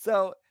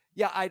 So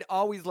Yeah, I'd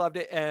always loved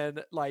it.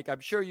 And like, I'm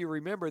sure you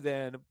remember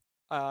then,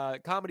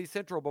 Comedy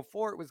Central,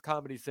 before it was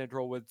Comedy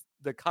Central, was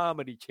the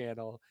Comedy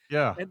Channel.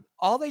 Yeah. And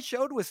all they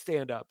showed was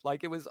stand up.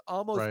 Like, it was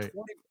Right.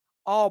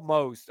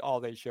 almost all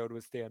they showed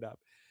was stand up.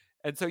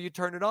 And so you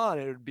turn it on,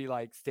 and it would be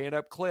like stand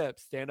up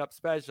clips, stand up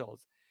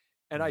specials.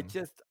 And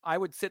Mhm. I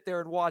would sit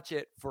there and watch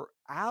it for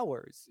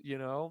hours,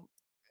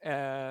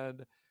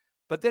 and,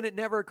 but then it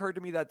never occurred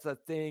to me that's a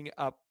thing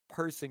a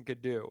person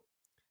could do.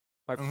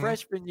 My Mhm.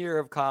 freshman year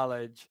of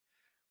college,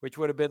 which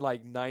would have been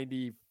like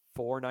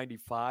 94,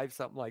 95,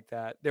 something like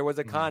that, there was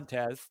a Mhm.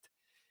 contest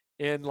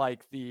in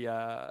like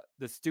the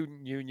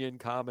student union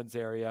commons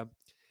area.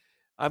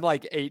 I'm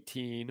like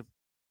 18.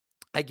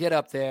 I get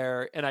up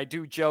there and I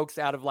do jokes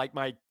out of like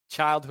my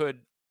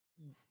childhood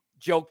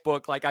joke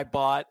book, like I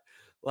bought,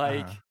 Uh-huh.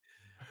 like,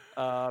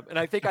 and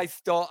I think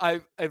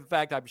in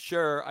fact, I'm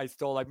sure I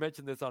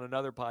mentioned this on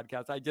another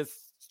podcast. I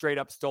just straight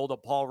up stole the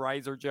Paul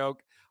Reiser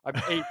joke. I'm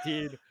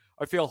 18.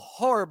 I feel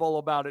horrible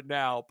about it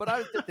now, but I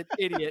was just an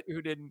idiot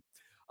who didn't,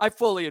 I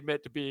fully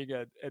admit to being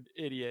an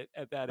idiot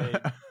at that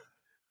age.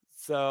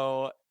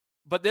 So,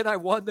 but then I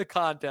won the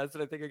contest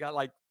and I think I got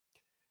like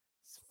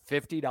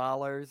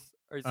 $50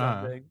 or Uh-huh.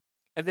 something,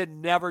 and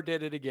then never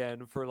did it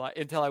again for like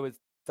until I was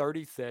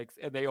 36,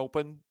 and they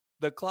opened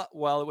the club.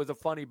 Well, it was a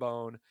Funny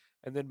Bone,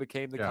 and then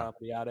became the Yeah.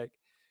 Comedy Attic.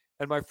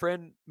 And my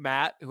friend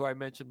Matt, who I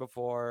mentioned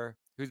before,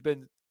 who's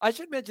been I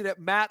should mention it,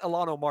 Matt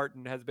Alano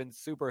Martin has been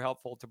super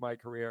helpful to my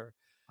career.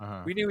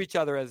 Uh-huh. We knew each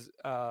other as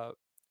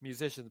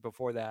musicians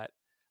before that,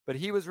 but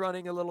he was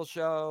running a little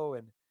show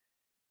and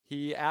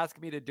he asked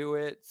me to do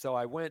it. So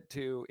I went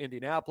to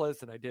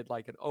Indianapolis and I did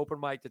like an open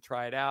mic to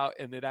try it out.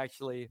 And it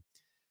actually,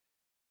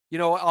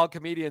 all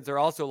comedians are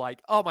also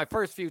like, oh, my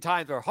first few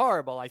times were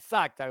horrible. I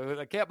sucked.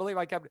 I can't believe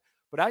I kept.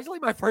 But actually,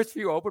 my first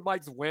few open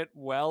mics went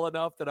well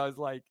enough that I was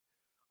like,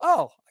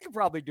 oh, I could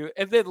probably do it.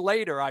 And then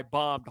later, I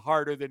bombed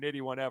harder than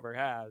anyone ever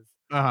has.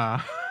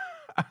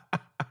 Uh-huh.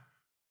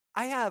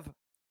 I have,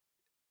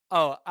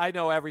 oh, I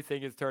know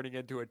everything is turning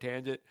into a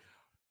tangent,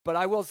 but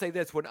I will say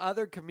this: when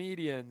other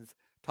comedians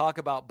talk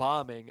about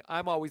bombing,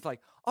 I'm always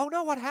like, oh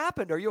no, what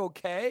happened? Are you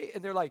okay?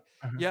 And they're like,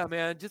 Uh-huh. yeah,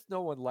 man, just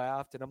no one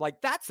laughed. And I'm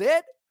like, that's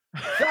it?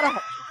 Shut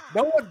up.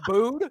 No one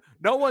booed.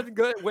 No one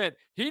went,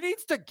 he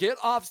needs to get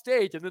off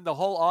stage. And then the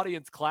whole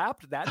audience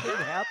clapped. That didn't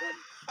happen.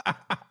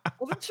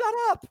 Well, then shut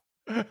up.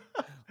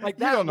 Like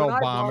You that, don't when know I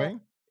bomb,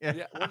 bombing. Yeah.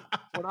 yeah,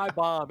 when I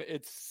bomb,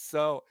 it's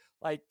so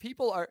like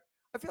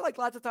I feel like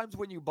lots of times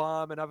when you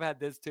bomb, and I've had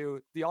this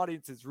too, the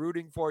audience is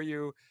rooting for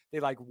you. They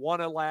like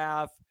want to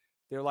laugh.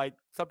 They're like,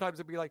 sometimes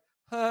it'd be like,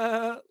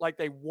 like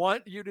they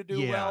want you to do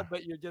well, Yeah.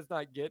 but you're just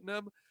not getting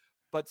them.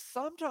 But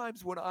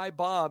sometimes when I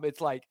bomb,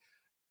 it's like,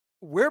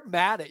 we're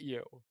mad at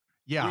you.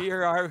 Yeah.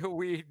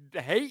 We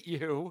hate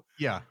you.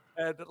 Yeah.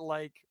 And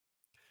like,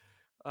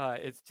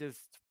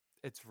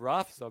 it's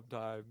rough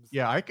sometimes.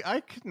 Yeah, I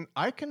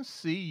can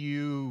see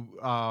you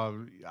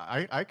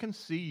I can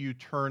see you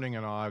turning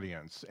an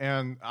audience,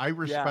 and I Yeah.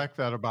 respect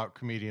that about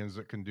comedians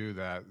that can do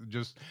that.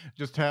 Just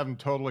have them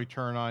totally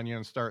turn on you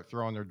and start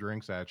throwing their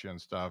drinks at you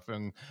and stuff.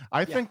 And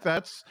I Yeah. think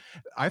that's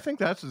I think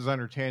that's as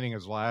entertaining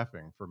as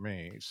laughing for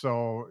me.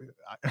 So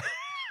I,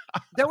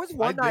 There was I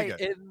one dig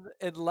night it.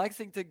 in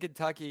Lexington,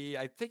 Kentucky,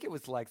 I think it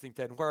was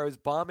Lexington, where I was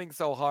bombing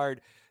so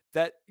hard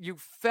that you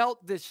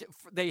felt this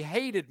they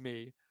hated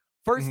me.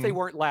 First they Mhm.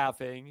 weren't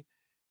laughing,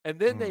 and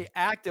then they Mhm.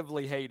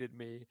 actively hated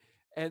me.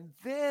 And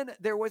then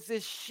there was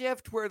this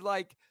shift where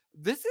like,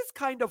 this is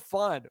kind of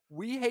fun.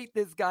 We hate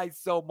this guy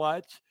so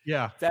much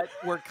Yeah. that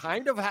we're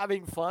kind of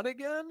having fun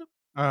again. Like,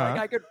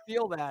 Uh-huh. I could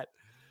feel that.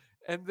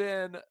 And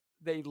then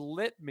they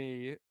lit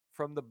me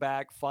from the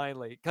back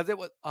finally, because it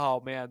was,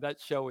 oh man, that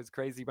show was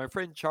crazy. My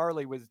friend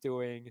Charlie was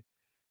doing,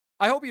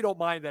 I hope you don't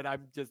mind that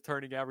I'm just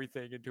turning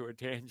everything into a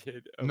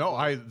tangent of No,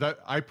 like,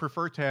 I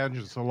prefer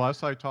tangents. The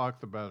less I talk,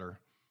 the better.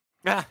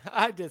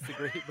 I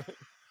disagree.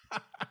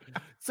 But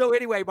so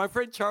anyway, my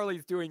friend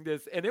Charlie's doing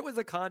this, and it was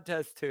a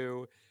contest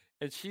too,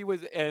 and she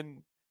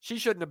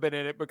shouldn't have been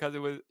in it because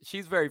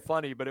she's very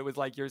funny, but it was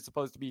like, you're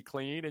supposed to be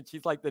clean, and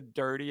she's like the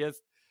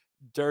dirtiest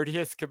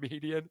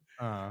comedian.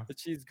 Uh, But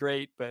she's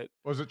great. But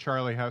was it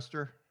Charlie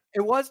Hester?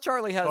 it was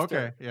Charlie Hester.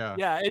 Okay, yeah.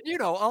 Yeah,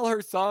 and all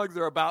her songs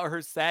are about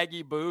her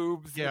saggy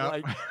boobs and Yeah.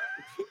 like,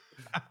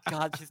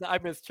 God, I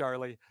miss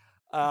Charlie.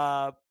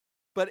 Uh,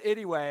 but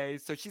anyway,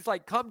 so she's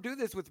like, "Come do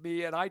this with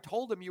me," and I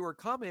told him you were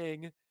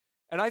coming,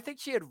 and I think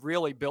she had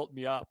really built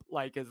me up,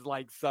 like as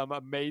like some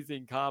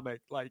amazing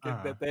comic, like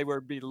Uh-huh. that they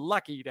would be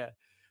lucky to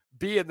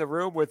be in the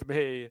room with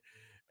me.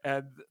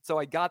 And so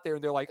I got there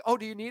and they're like, "Oh,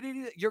 do you need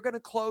anything? You're going to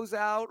close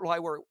out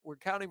while we're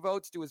counting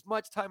votes. Do as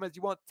much time as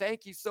you want.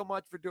 Thank you so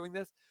much for doing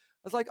this."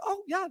 I was like,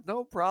 "Oh, yeah,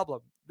 no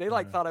problem." They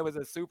like Uh-huh. thought I was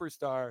a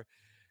superstar.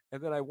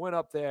 And then I went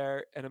up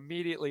there and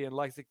immediately in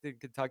Lexington,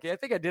 Kentucky, I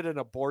think I did an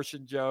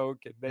abortion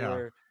joke and they Yeah.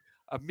 were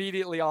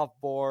immediately off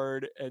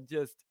board and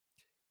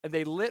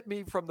they lit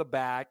me from the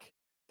back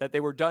that they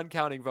were done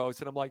counting votes.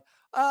 And I'm like,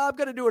 I'm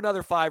going to do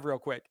another 5 real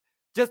quick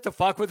just to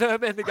fuck with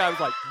him. And the guy was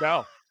like,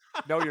 no,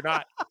 you're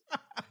not.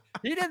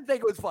 He didn't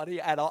think it was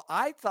funny at all.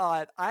 I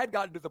thought I had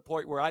gotten to the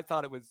point where I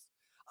thought it was,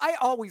 I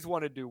always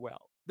want to do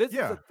well. This is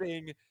Yeah. a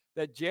thing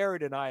that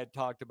Jared and I had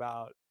talked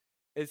about.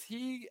 I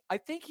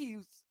think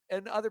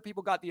and other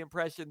people got the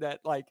impression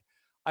that like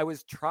I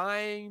was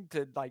trying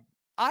to like,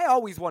 I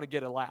always want to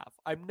get a laugh.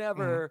 I'm Mhm.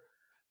 never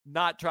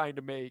not trying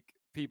to make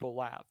people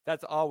laugh.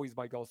 That's always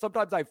my goal.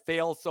 Sometimes I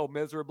fail so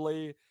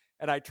miserably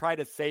and I try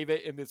to save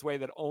it in this way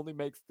that only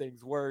makes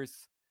things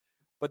worse.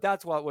 But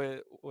that's what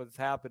was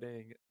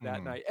happening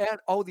that Mhm. night. And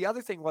the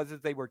other thing was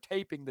is they were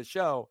taping the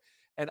show,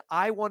 and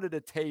I wanted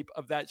a tape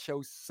of that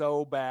show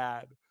so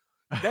bad.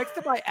 Next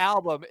to my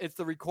album, it's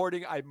the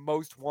recording I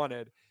most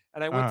wanted.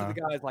 And I went to the Uh-huh.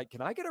 guy, I was like,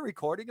 "Can I get a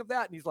recording of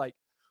that?" And he's like,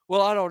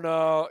 "Well, I don't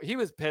know." He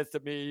was pissed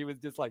at me. He was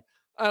just like,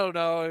 "I don't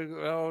know. I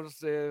don't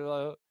see,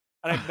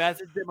 And I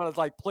messaged him. I was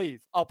like,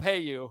 "Please, I'll pay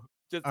you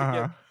just to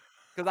get," Uh-huh.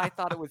 because I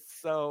thought it was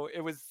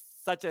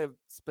such a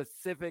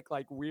specific,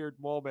 like, weird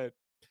moment.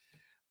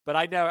 But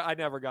I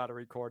never got a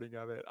recording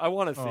of it. I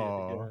want to see it Oh,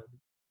 again.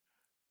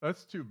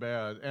 that's too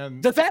bad.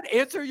 And Does that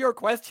answer your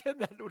question?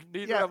 That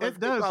neither yeah, of us it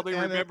could does. probably And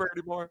remember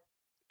anymore.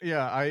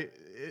 yeah,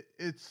 it,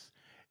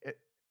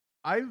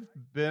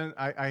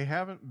 I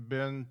haven't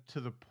been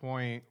to the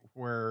point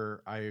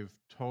where I've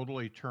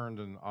totally turned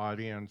an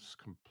audience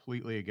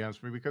completely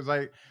against me, because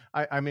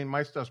I mean,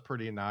 my stuff's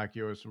pretty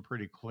innocuous and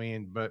pretty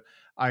clean, but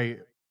I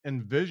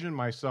envision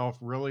myself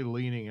really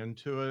leaning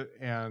into it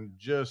and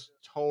just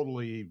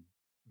totally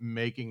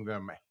making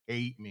them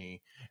hate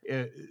me.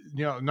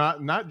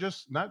 Not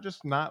just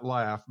not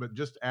laugh, but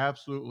just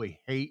absolutely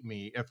hate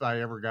me if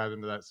I ever got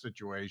into that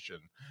situation.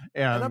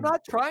 And I'm And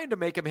not trying to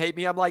make them hate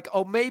me. I'm like,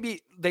 oh,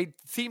 maybe they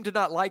seem to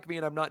not like me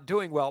and I'm not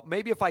doing well.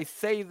 Maybe if I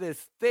say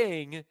this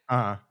thing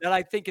uh that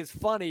I think is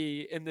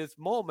funny in this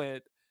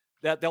moment,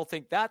 that they'll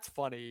think that's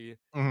funny.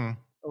 mhm.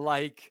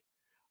 Like,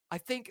 I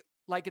think,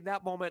 like, in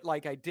that moment,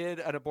 like, I did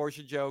an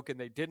abortion joke and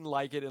they didn't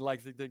like it in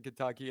Lexington,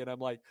 Kentucky. And I'm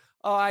like,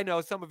 oh, I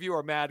know some of you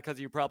are mad because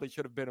you probably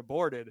should have been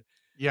aborted.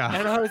 Yeah.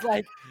 And I was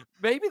like,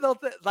 maybe they'll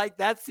like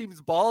that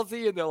seems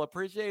ballsy and they'll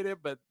appreciate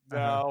it, but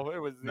Uh-huh. no, it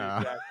was the No.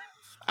 exact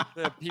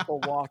the people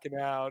walking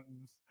out.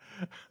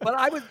 But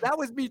that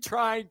was me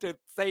trying to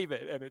save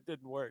it, and it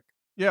didn't work.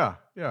 Yeah,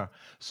 yeah.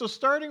 So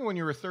starting when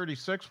you were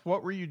 36,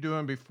 what were you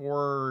doing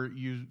before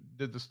you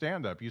did the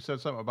stand up? You said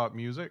something about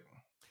music?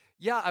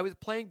 Yeah, I was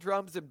playing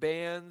drums in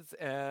bands,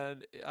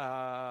 and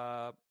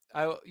I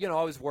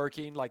was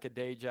working like a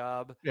day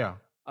job, Yeah.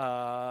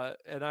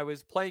 and I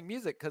was playing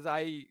music because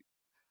I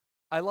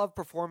love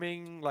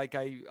performing. Like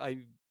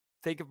I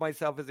think of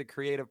myself as a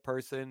creative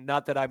person.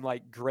 Not that I'm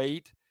like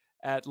great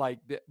at like,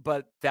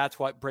 but that's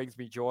what brings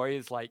me joy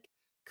is like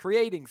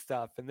creating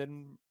stuff and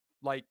then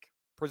like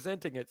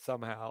presenting it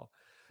somehow.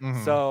 Mhm.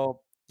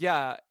 So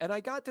yeah, and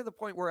I got to the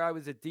point where I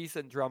was a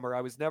decent drummer.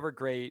 I was never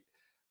great,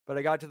 but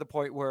I got to the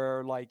point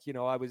where like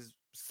I was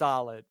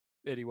solid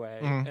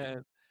anyway.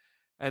 Mhm.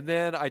 And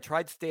then I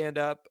tried stand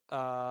up,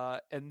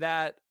 and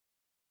that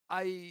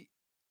I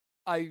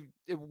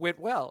it went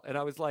well, and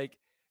I was like,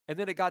 and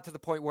then it got to the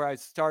point where I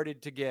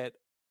started to get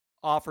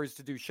offers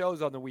to do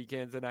shows on the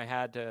weekends, and I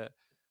had to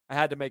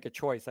make a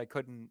choice. I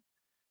couldn't.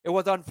 It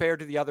was unfair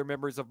to the other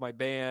members of my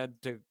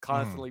band to Mhm.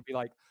 constantly be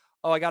like,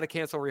 "Oh, I got to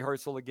cancel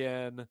rehearsal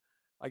again.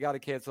 I got to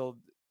cancel."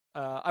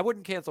 I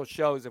wouldn't cancel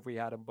shows if we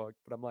had them booked,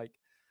 but I'm like,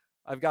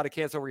 I've got to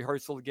cancel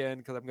rehearsal again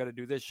because I'm going to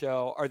do this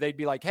show. Or they'd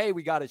be like, "Hey,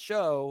 we got a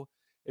show.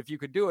 If you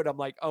could do it," I'm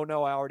like, "Oh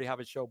no, I already have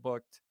a show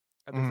booked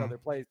at this Mhm. other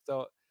place."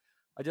 So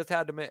I just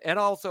had to, and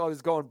also I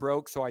was going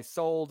broke, so I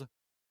sold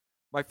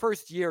my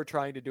first year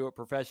trying to do it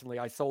professionally.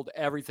 I sold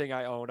everything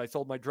I owned. I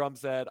sold my drum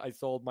set. I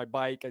sold my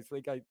bike. I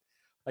think I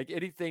like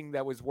anything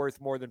that was worth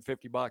more than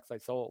 $50. I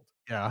sold.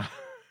 Yeah.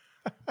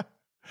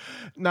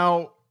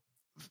 Now,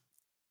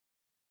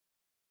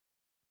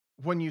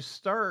 when you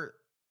start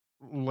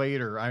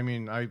later, I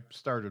mean, I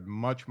started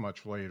much,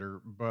 much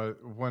later,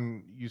 but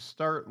when you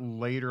start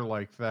later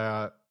like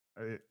that,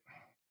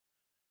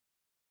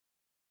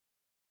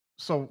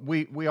 so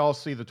we all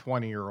see the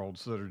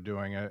 20-year-olds that are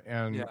doing it,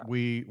 and Yeah.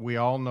 we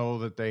all know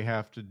that they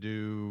have to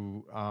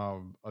do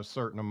a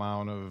certain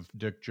amount of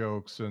dick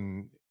jokes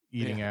and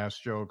eating Yeah. ass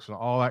jokes and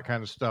all that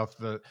kind of stuff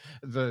that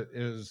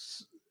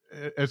is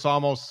it's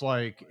almost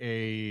like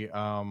it's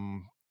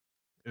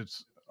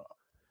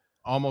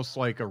almost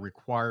like a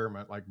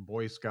requirement, like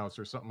Boy Scouts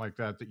or something like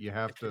that, that you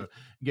have to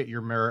get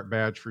your merit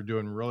badge for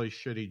doing really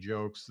shitty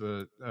jokes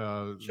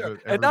Sure.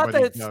 that And not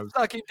that everybody it's does.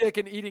 sucking dick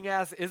and eating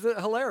ass isn't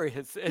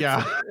hilarious. It's,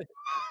 Yeah.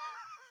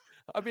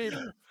 I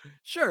mean,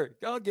 sure,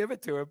 I'll give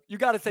it to him. You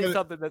got to say But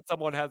something that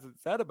someone hasn't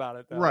said about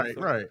it, though. right, So,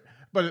 right.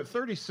 But at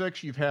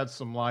 36, you've had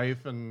some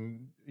life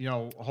and,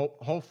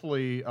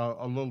 hopefully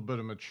a little bit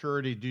of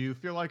maturity. Do you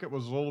feel like it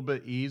was a little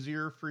bit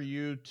easier for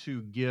you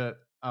to get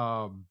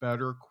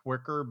better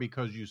quicker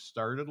because you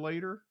started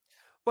later?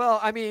 well,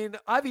 I mean,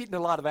 I've eaten a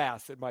lot of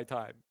ass in my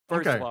time.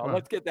 First of Okay. all, Well,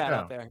 let's get that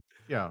out yeah. there.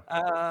 Yeah.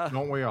 Uh,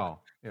 Don't we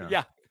all? Yeah.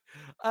 yeah.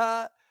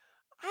 Uh,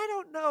 I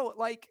don't know.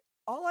 Like,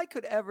 all I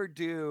could ever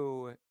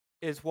do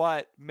is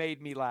what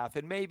made me laugh.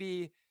 And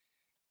maybe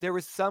there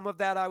was some of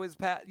that I was,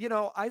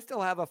 I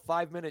still have a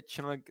 5 minute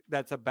chunk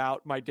that's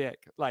about my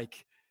dick.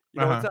 Like,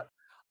 Uh it's huh. a,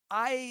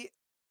 I,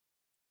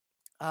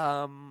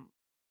 um,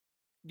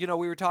 you know,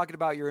 we were talking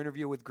about your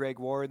interview with Greg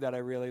Ward that I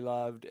really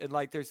loved, and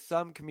like, there's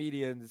some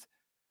comedians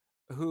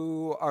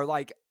who are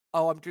like,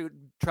 "Oh,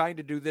 trying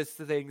to do this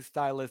thing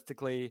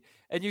stylistically,"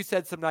 and you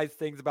said some nice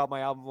things about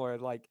my album, where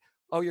like,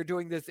 "Oh, you're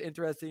doing this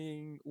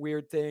interesting,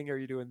 weird thing, or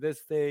you're doing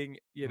this thing,"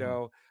 you Mhm.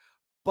 know.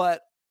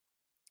 But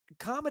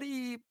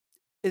comedy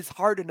is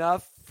hard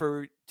enough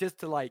for just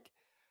to like,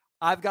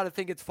 I've got to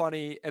think it's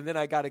funny, and then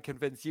I got to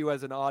convince you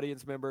as an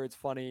audience member it's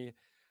funny.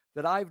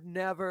 That I've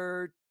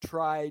never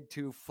tried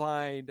to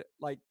find,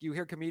 like, you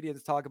hear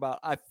comedians talk about,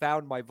 I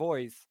found my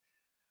voice,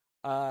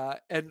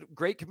 and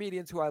great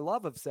comedians who I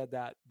love have said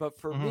that. But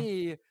for Mhm.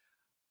 me,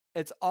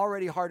 it's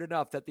already hard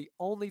enough that the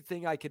only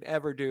thing I can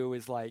ever do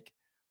is like,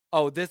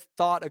 oh, this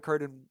thought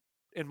occurred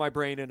in my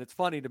brain and it's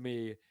funny to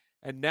me.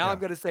 And now I'm Yeah.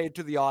 going to say it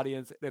to the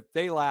audience. And if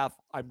they laugh,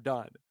 I'm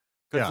done.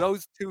 Because Yeah.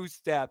 those two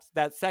steps,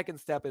 that second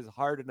step is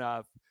hard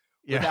enough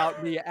Yeah.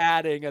 without me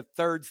adding a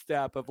third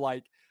step of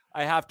like,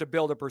 I have to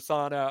build a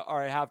persona,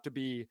 or I have to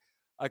be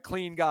a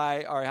clean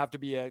guy, or I have to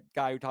be a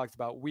guy who talks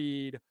about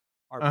weed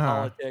or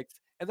Uh-huh. politics.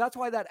 And that's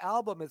why that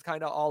album is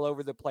kind of all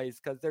over the place,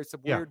 because there's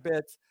some Yeah. weird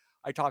bits.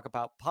 I talk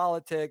about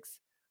politics.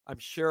 I'm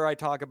sure I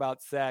talk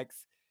about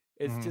sex.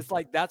 It's Mhm. just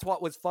like, that's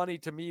what was funny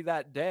to me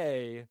that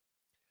day.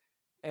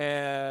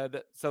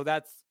 And so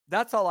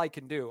that's all I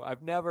can do.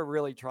 I've never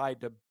really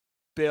tried to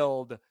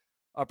build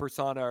a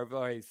persona or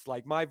voice.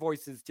 Like, my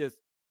voice is just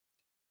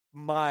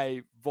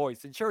my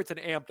voice. And sure, it's an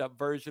amped up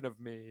version of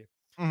me.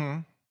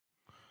 Mhm.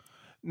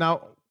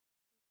 Now,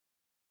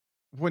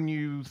 when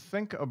you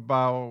think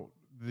about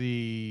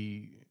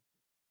the,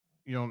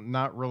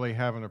 not really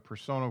having a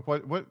persona,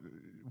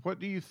 what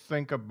do you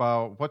think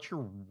about what's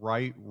your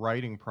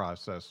writing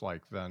process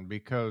like then?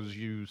 Because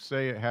you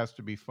say it has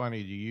to be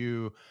funny to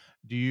you.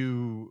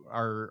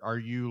 Are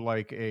you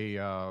like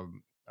uh,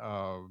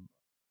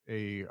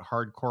 a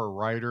hardcore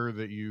writer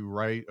that you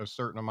write a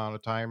certain amount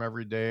of time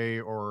every day,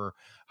 or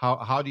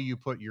how do you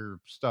put your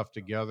stuff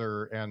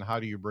together and how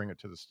do you bring it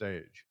to the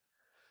stage?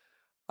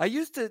 I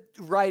used to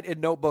write in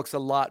notebooks a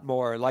lot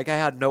more. Like, I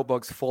had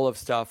notebooks full of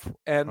stuff.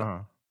 And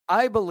Uh-huh.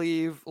 I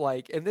believe,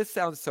 like, and this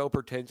sounds so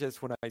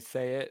pretentious when I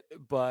say it,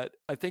 but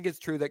I think it's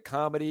true that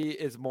comedy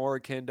is more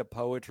akin to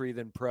poetry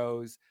than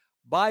prose,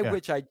 by Yeah.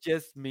 which I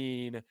just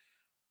mean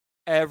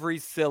every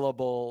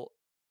syllable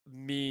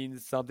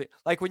means something.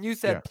 Like, when you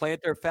Yeah. said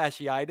plantar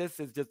fasciitis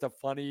is just a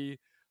funny,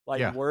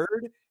 like, Yeah.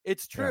 word,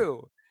 it's Yeah.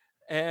 true.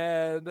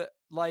 And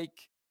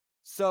like,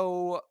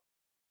 so,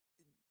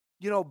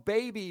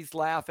 babies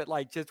laugh at,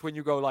 like, just when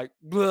you go like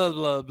blah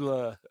blah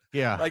blah.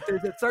 Yeah. Like,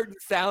 there's a certain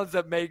sounds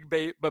that make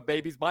but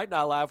babies might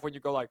not laugh when you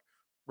go like,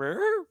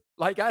 "Rrr?"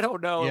 Like, I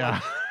don't know, like,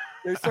 Yeah.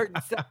 there's certain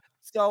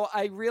so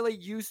I really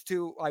used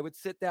to, I would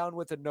sit down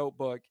with a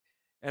notebook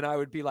and I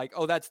would be like,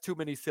 "Oh, that's too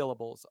many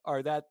syllables,"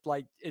 or that,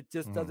 like, it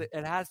just Mhm. doesn't,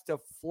 it has to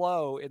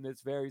flow in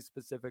this very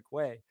specific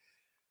way.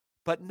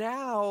 But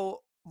now,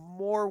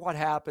 more what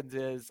happens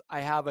is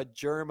I have a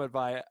germ of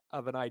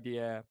an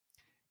idea,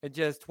 and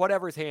just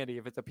whatever's handy.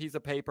 If it's a piece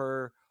of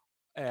paper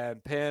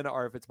and pen,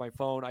 or if it's my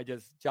phone, I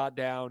just jot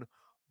down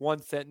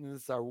one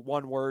sentence or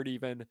one word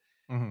even.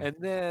 Mhm. And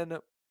then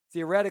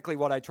theoretically,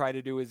 what I try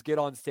to do is get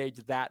on stage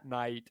that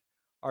night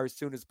or as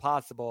soon as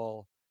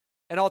possible.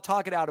 And I'll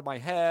talk it out of my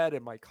head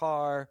in my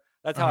car.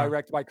 That's how I Uh-huh.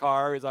 wrecked my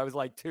car, is I was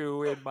like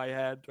two in my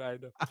head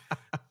trying to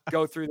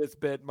go through this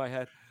bit in my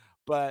head.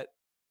 But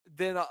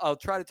then I'll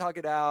try to talk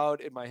it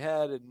out in my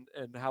head,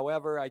 and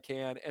however I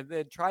can, and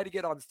then try to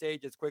get on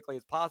stage as quickly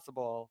as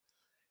possible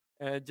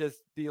and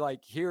just be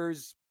like,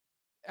 here's,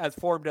 as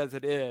formed as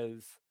it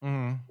is,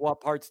 Mhm.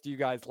 what parts do you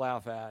guys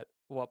laugh at?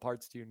 What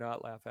parts do you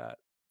not laugh at?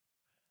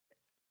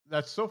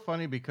 That's so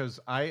funny because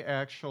I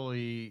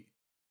actually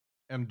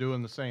am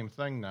doing the same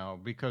thing now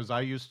because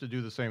I used to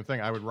do the same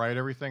thing. I would write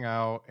everything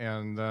out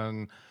and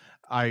then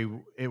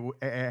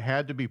it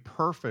had to be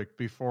perfect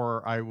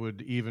before I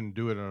would even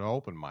do it at an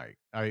open mic.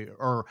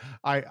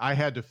 I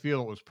had to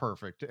feel it was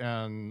perfect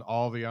and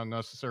all the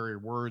unnecessary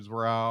words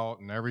were out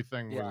and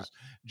everything Yeah, was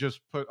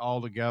just put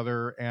all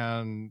together.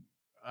 And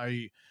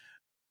I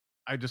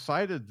I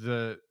decided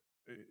that,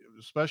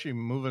 especially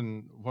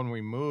moving when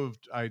we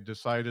moved, I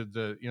decided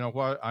that, you know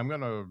what, I'm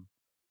going to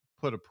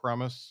put a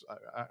premise.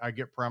 I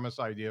get premise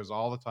ideas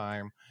all the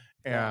time,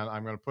 yeah, and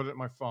I'm going to put it in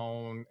my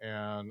phone,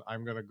 and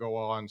I'm going to go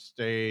on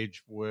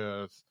stage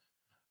with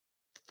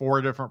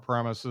four different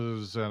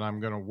premises, and I'm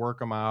going to work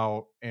them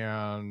out.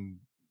 And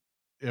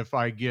if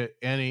I get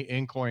any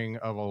inkling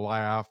of a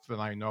laugh, then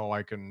I know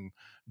I can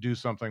do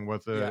something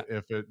with yeah, it.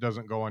 If it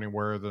doesn't go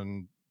anywhere,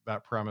 then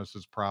that premise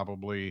is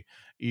probably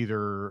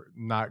either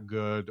not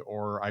good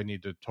or I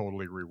need to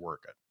totally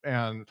rework it.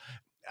 And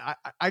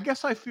I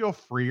guess I feel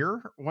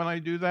freer when I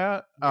do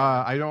that.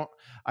 yeah,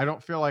 I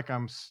don't feel like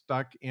I'm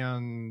stuck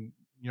in,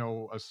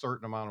 a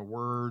certain amount of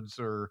words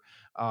or,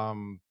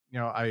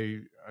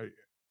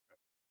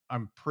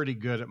 I'm pretty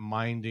good at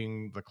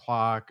minding the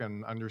clock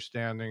and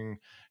understanding,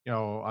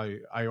 I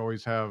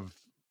always have,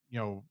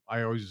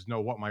 I always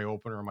know what my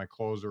opener and my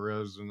closer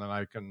is, and then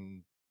I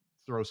can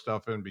throw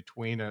stuff in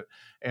between it.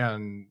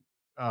 And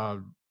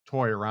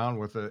toy around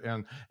with it.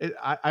 And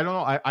I don't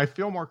know. I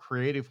feel more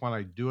creative when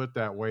I do it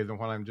that way than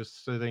when I'm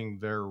just sitting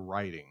there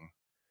writing.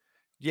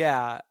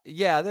 Yeah,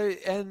 yeah,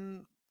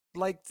 and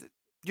like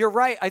you're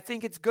right. I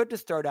think it's good to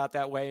start out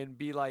that way and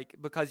be like,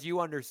 because you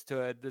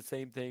understood the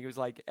same thing. It was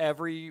like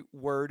every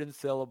word and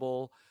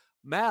syllable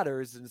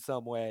matters in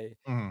some way.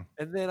 Mhm.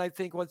 And then I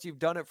think once you've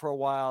done it for a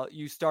while,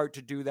 you start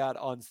to do that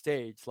on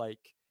stage.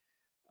 Like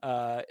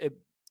it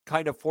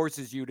kind of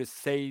forces you to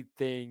say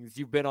things.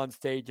 You've been on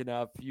stage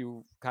enough,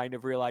 you kind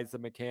of realize the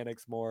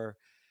mechanics more,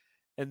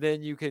 and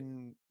then you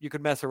can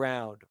mess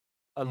around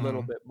a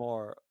little Mhm. bit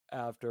more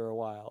after a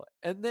while.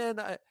 And then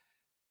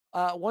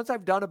once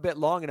I've done a bit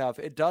long enough,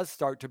 it does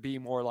start to be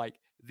more like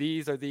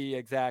these are the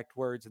exact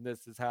words, and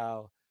this is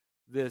how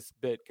this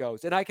bit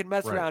goes. And I can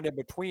mess Right. around in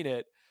between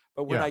it,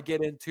 but when Yeah. I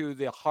get into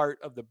the heart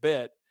of the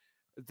bit,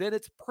 then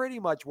it's pretty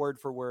much word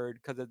for word,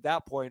 because at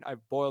that point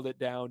I've boiled it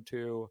down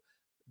to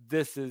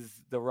this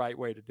is the right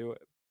way to do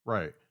it.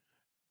 Right.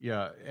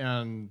 Yeah.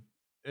 And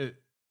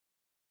it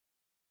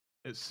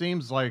it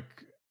seems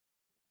like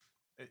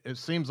it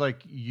seems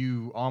like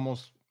you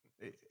almost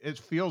it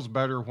feels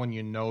better when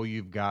you know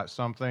you've got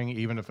something,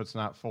 even if it's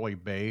not fully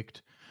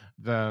baked,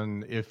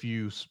 than if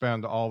you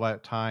spend all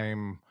that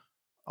time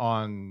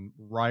on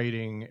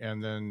writing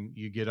and then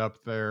you get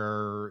up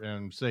there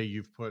and say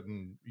you've put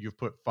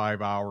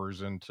 5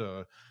 hours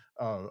into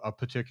a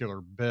particular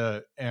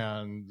bit,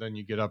 and then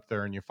you get up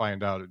there and you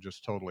find out it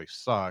just totally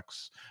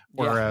sucks.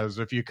 Yeah. Whereas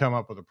if you come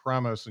up with a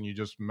premise and you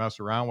just mess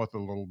around with it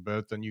a little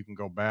bit, then you can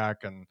go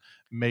back and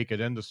make it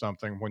into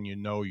something when you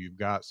know you've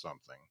got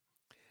something.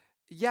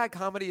 Yeah,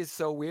 comedy is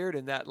so weird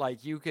in that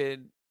like you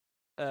can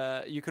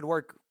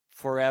work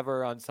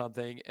forever on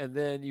something, and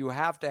then you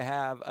have to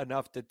have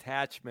enough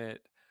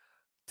detachment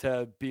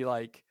to be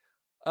like,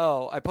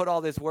 oh, I put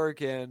all this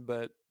work in,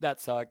 but that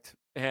sucked,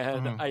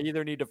 and Hmm. I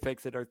either need to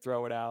fix it or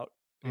throw it out.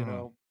 You Hmm.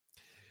 know,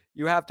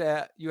 you have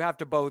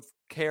to both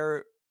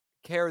care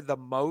the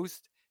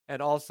most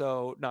and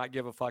also not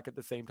give a fuck at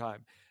the same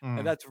time, and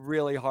Hmm. that's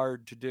really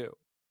hard to do.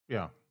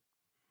 Yeah.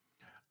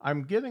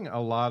 I'm getting a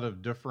lot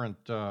of different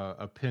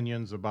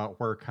opinions about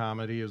where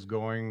comedy is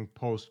going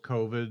post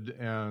COVID,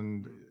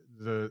 and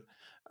the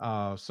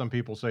some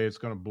people say it's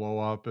going to blow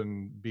up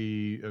and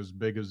be as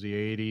big as the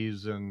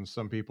 '80s, and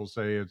some people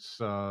say it's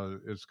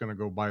going to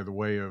go by the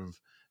way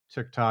of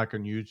TikTok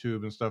and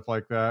YouTube and stuff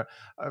like that.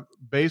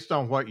 Based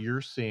on what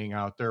you're seeing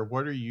out there,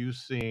 what are you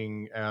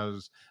seeing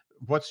as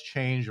what's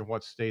changed and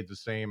what's stayed the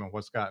same, and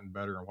what's gotten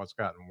better and what's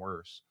gotten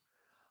worse?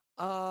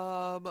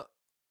 Um,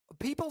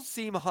 People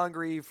seem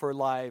hungry for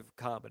live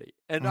comedy,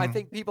 and I Hmm.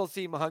 think people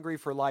seem hungry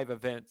for live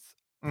events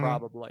Hmm.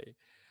 probably.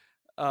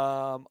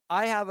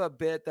 I have a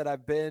bit that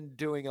I've been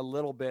doing a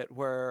little bit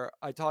where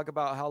I talk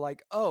about how,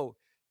 like, oh,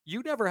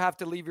 you never have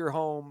to leave your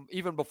home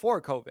even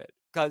before COVID,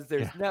 because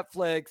there's Yeah.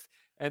 Netflix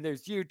and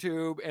there's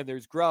YouTube and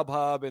there's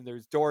Grubhub and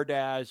there's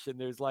DoorDash, and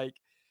there's like,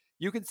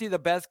 you can see the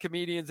best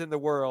comedians in the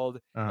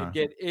world and Uh-huh.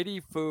 get any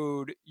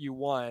food you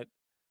want.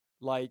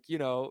 Like, you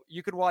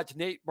can watch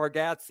Nate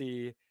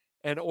Bargatze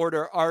and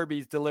order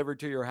Arby's delivered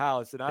to your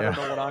house. And I don't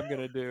Yeah. know what I'm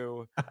going to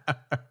do.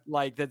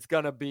 Like, that's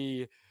going to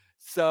be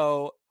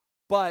so,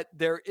 but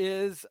there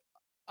is,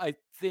 I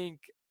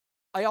think,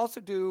 I also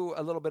do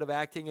a little bit of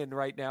acting. And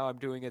right now I'm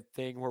doing a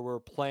thing where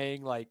we're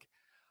playing like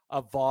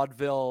a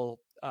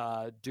vaudeville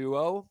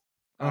duo,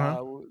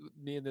 Uh-huh.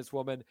 me and this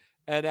woman.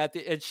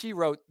 And she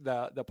wrote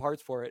the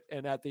parts for it.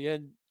 And at the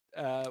end,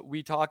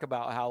 we talk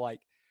about how,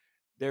 like,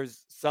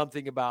 there's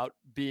something about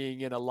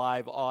being in a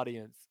live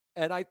audience.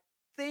 And I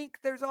think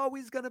there's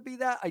always going to be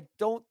that. I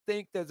don't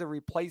think there's a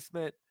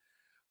replacement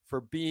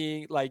for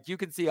being like, you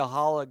can see a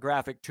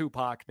holographic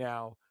Tupac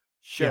now,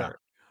 Yeah.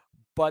 sure.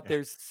 But Yeah.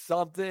 there's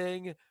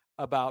something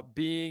about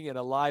being in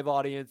a live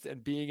audience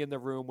and being in the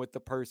room with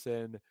the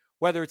person,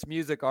 whether it's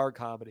music or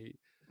comedy.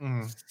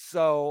 Mhm.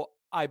 So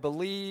I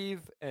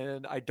believe,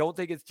 and I don't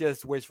think it's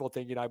just wishful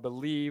thinking, I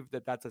believe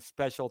that that's a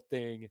special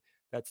thing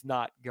that's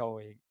not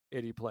going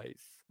any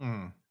place.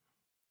 Mhm.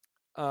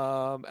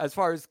 As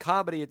far as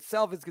comedy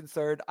itself is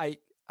concerned,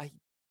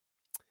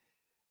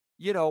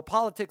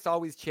 politics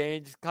always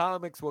change.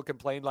 Comics will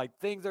complain like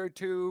things are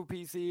too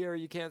PC or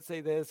you can't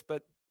say this,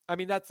 but I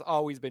mean that's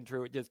always been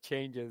true. It just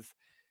changes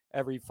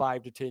every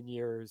 5 to 10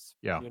 years.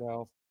 Yeah.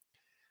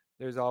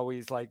 There's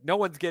always like no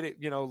one's getting.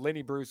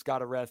 Lenny Bruce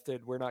got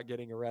arrested. We're not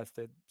getting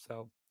arrested,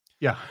 so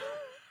Yeah.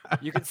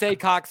 you can say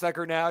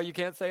cocksucker now. You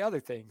can't say other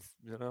things.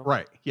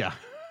 Right. Yeah.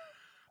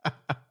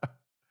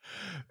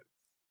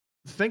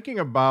 Thinking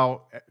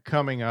about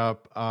coming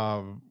up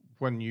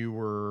when you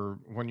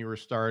were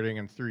starting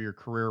and through your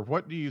career,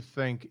 what do you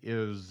think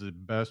is the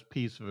best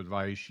piece of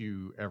advice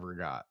you ever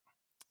got?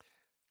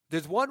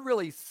 There's one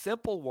really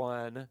simple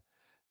one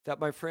that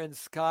my friend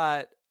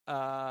Scott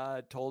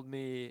told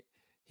me.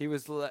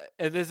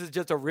 And this is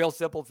just a real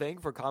simple thing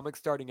for comics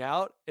starting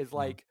out, is Mhm.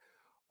 like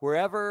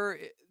wherever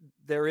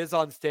there is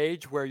on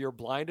stage where you're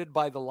blinded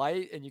by the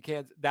light and you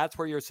can't, that's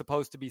where you're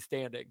supposed to be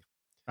standing.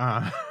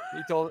 Uh-huh.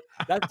 He told,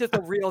 that's just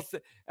a real,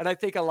 and I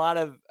think a lot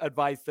of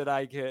advice that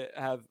I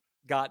have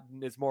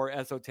is more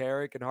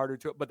esoteric and harder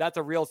to, but that's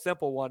a real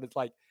simple one. It's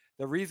like,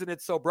 the reason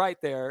it's so bright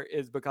there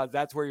is because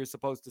that's where you're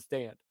supposed to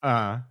stand.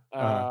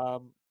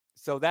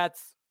 So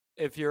that's,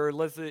 if you're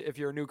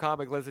a new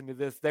comic listening to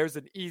this, there's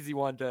an easy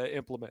one to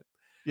implement.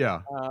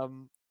 Yeah.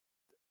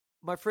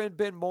 My friend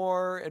Ben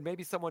Moore, and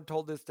maybe someone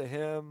told this to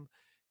him,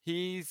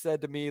 he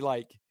said to me,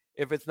 like,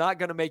 if it's not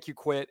going to make you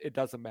quit, it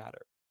doesn't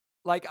matter.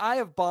 Like, I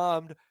have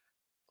bombed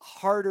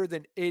harder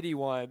than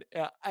anyone,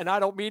 and I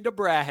don't mean to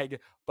brag,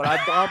 but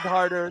I've bombed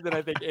harder than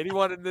I think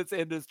anyone in this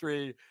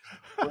industry.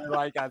 Where,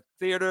 like, a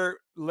theater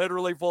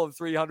literally full of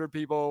 300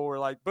 people were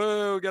like,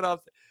 boo, get off.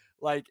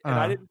 Like, and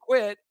I didn't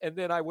quit. And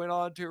then I went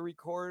on to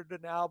record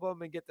an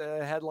album and get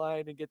the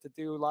headline and get to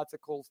do lots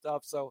of cool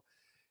stuff. So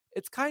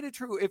it's kind of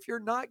true. If you're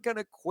not going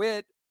to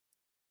quit,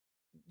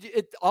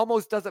 it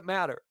almost doesn't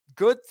matter.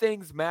 Good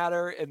things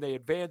matter and they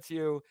advance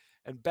you,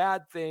 and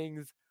bad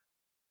things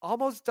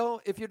almost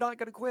don't. If you're not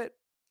going to quit,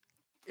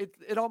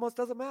 it almost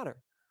doesn't matter.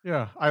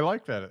 Yeah, I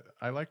like that.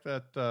 I like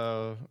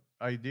that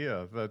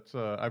idea.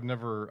 That I've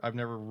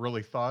never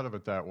really thought of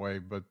it that way,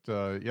 but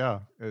yeah,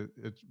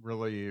 it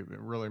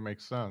really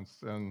makes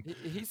sense. And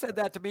he said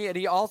that to me, and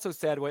he also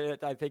said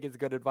what I think is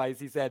good advice.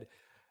 He said,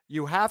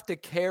 you have to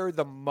care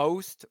the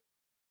most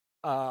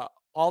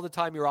all the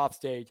time you're off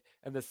stage,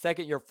 and the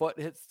second your foot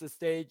hits the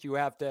stage, you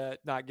have to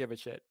not give a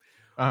shit.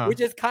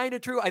 Which is kind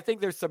of true. I think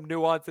there's some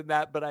nuance in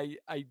that, but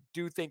I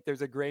do think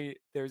there's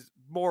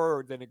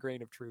more than a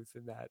grain of truth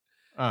in that.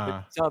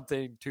 There's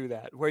something to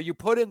that, where you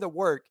put in the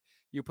work,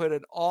 you put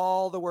in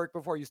all the work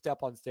before you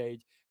step on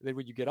stage, and then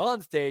when you get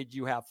on stage,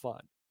 you have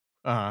fun.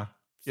 Yeah.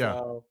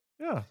 So,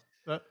 yeah.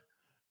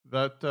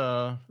 That's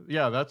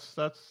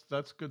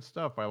good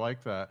stuff. I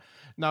like that.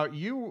 Now,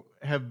 you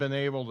have been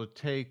able to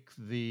take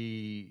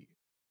the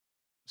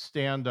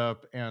stand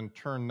up and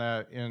turn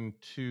that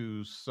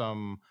into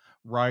some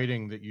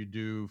writing that you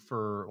do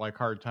for like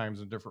Hard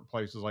Times in different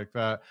places like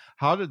that.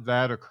 How did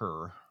that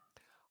occur?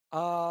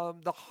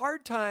 The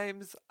Hard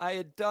Times, I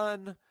had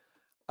done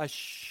a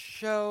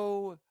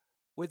show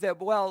with them.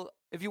 Well,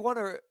 if you want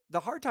to,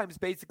 the Hard Times,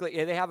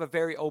 basically, they have a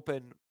very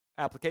open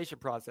application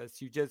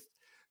process. You just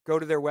go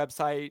to their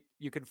website.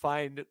 You can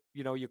find,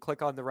 you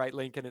click on the right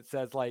link and it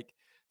says, like,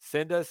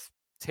 send us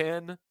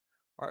 10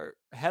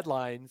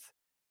 headlines.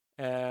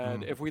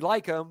 And if we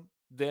like them,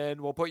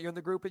 then we'll put you in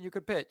the group and you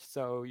can pitch.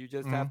 So you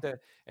just have to,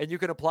 and you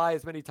can apply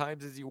as many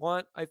times as you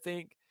want, I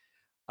think.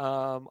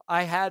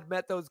 I had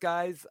met those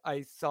guys.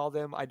 I saw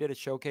them. I did a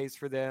showcase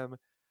for them.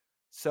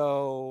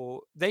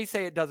 So they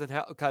say it doesn't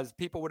help, because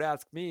people would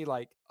ask me,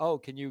 like, oh,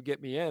 can you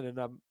get me in?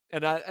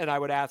 And I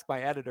would ask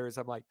my editors,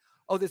 I'm like,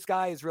 oh, this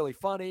guy is really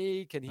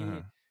funny. Can he?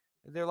 And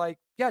they're like,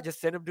 yeah,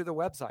 just send him to the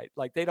website.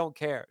 Like, they don't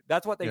care.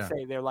 That's what they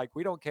say. They're like,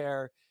 we don't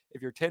care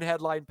if your 10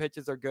 headline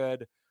pitches are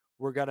good.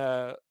 We're going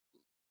to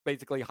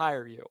basically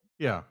hire you.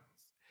 Yeah.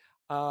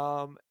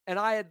 And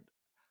I had,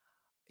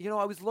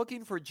 I was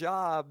looking for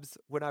jobs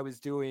when I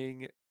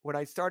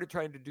started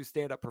trying to do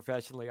stand-up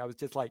professionally. I was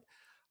just like,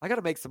 I got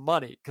to make some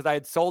money, because I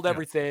had sold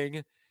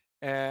everything.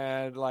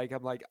 And like,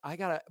 I'm like,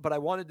 but I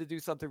wanted to do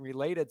something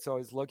related. So I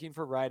was looking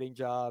for writing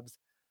jobs.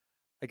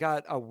 I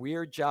got a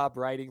weird job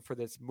writing for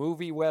this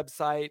movie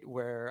website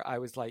where I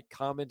was like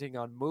commenting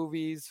on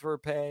movies for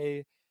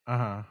pay.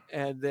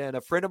 And then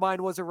a friend of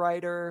mine was a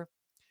writer,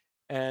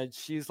 and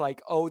she's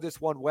like, oh, this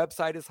one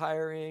website is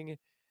hiring.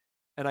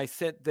 And I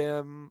sent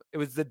them, it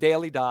was the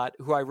Daily Dot,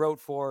 who I wrote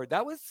for.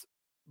 That was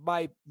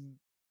my,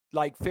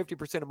 like,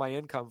 50% of my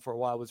income for a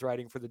while, was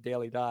writing for the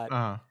Daily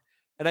Dot.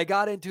 And I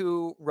got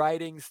into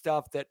writing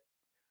stuff that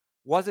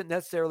wasn't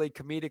necessarily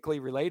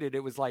comedically related.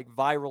 It was like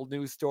viral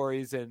news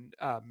stories and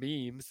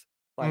memes.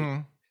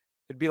 Like,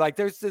 it'd be like,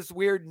 there's this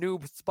weird new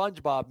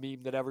SpongeBob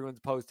meme that everyone's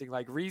posting.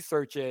 Like,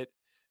 research it,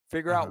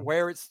 figure out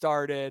where it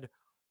started,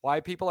 why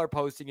people are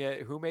posting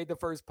it, who made the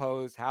first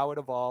post, how it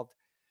evolved.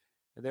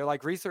 And they're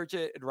like, research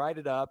it and write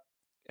it up.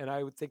 And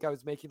I would think I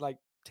was making like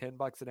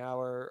 $10 an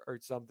hour or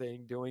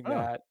something doing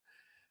that.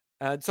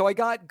 And so I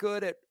got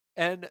good at,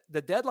 and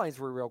the deadlines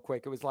were real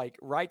quick. It was like,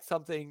 write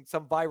something,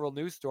 some viral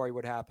news story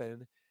would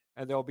happen.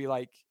 And they'll be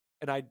like,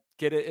 and I'd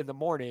get it in the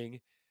morning,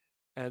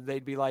 and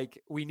they'd be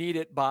like, we need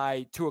it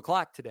by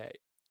 2:00 today.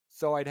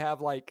 So I'd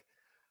have like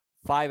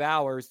 5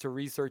 hours to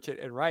research it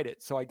and write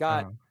it. So I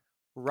got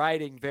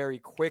writing very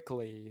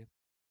quickly.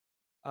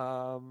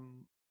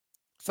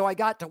 So I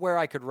got to where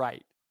I could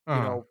write,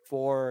 and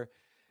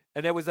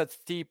it was a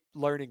steep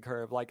learning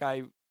curve. Like,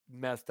 I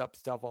messed up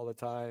stuff all the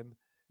time.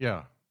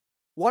 Yeah.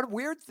 One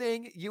weird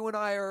thing, you and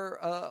I are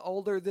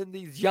older than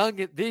these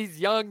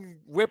young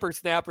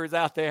whippersnappers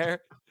out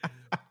there.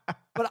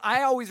 But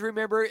I always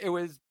remember it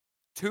was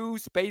 2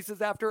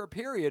 spaces after a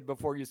period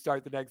before you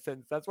start the next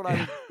sentence. That's what I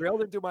was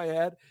drilled into my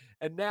head.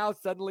 And now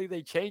suddenly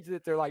they changed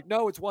it. They're like,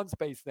 no, it's 1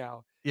 space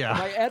now. Yeah. And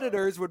my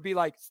editors would be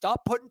like,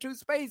 stop putting 2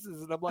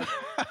 spaces. And I'm like,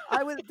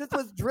 this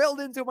was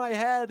drilled into my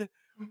head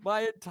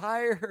my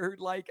entire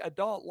like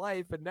adult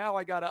life. And now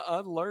I got to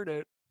unlearn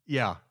it.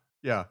 Yeah.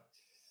 Yeah.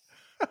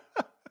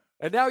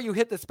 And now you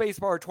hit the space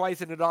bar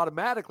twice and it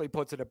automatically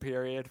puts in a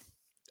period.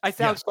 I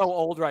sound Yes. so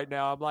old right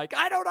now. I'm like,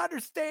 I don't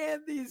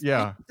understand these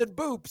Yeah. beeps and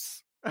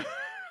boops.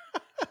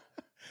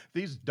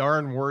 These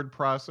darn word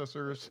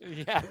processors.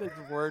 Yeah, this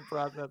word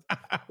process.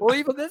 Well,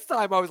 even this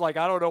time I was like,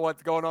 I don't know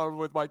what's going on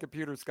with my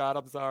computer, Scott.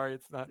 I'm sorry.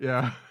 It's not.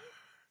 Yeah.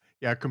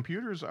 Yeah,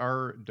 computers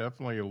are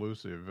definitely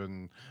elusive,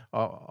 and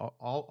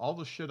all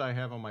the shit I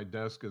have on my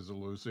desk is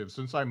elusive.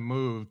 Since I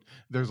moved,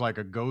 there's like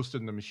a ghost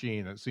in the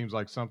machine. It seems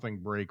like something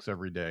breaks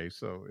every day,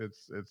 so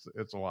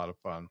it's a lot of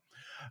fun.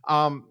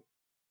 Um,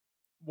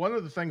 One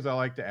of the things I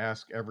like to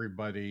ask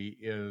everybody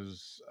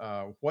is,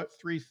 what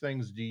three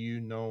things do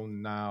you know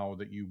now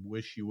that you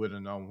wish you would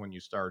have known when you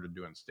started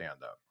doing stand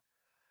up?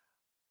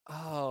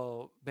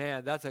 Oh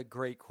man, that's a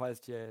great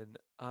question.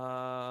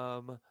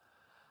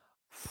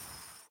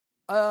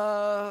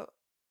 Uh,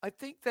 I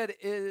think that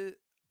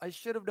I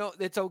should have known.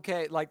 It's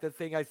okay. Like the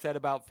thing I said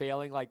about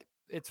failing, like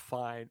it's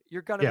fine.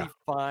 You're gonna Yeah. be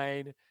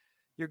fine.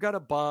 You're gonna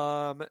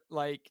bomb.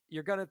 Like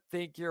you're gonna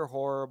think you're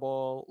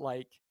horrible.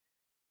 Like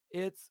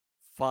it's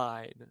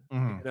fine. You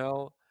Hmm.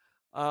 know.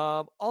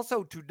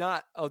 Also, to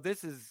not. Oh,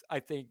 this is I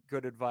think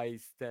good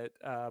advice that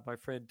my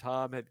friend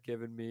Tom had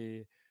given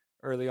me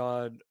early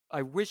on.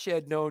 I wish I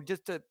had known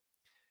just to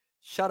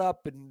shut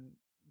up and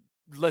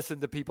listen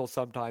to people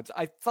sometimes.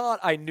 I thought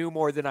I knew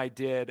more than I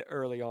did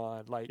early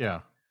on. Like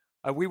Yeah.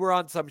 we were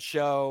on some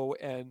show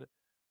and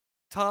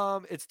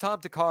it's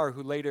Tom Takar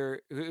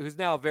who's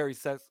now a very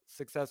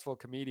successful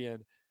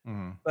comedian,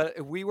 Hmm.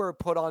 but we were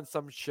put on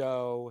some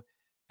show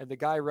and the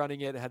guy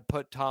running it had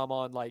put Tom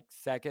on like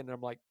second. And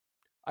I'm like,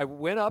 I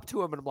went up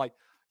to him and I'm like,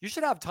 you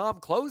should have Tom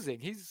closing.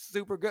 He's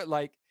super good.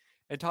 Like,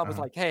 and Tom was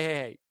Uh-huh. like,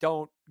 hey,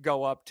 don't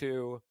go up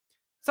to,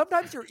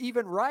 sometimes you're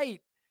even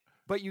right,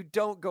 but you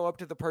don't go up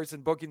to the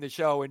person booking the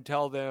show and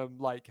tell them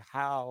like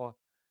how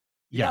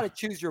you got Yeah. to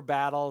choose your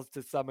battles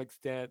to some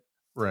extent.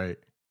 Right.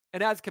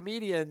 And as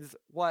comedians,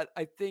 what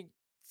I think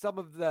some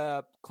of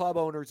the club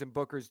owners and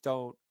bookers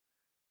don't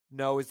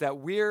know is that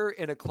we're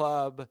in a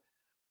club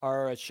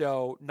or a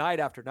show night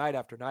after night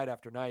after night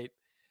after night,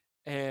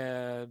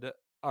 and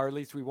or at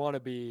least we want to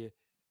be.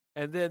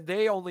 And then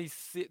they're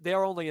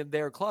only in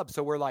their club,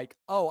 so we're like,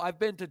 oh, I've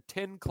been to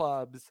 10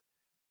 clubs,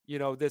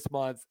 this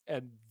month,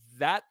 and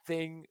that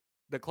thing,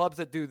 the clubs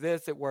that do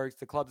this, it works.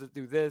 The clubs that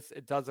do this,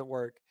 it doesn't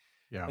work.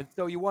 Yeah. And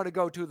so you want to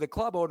go to the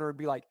club owner and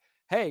be like,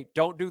 hey,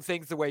 don't do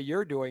things the way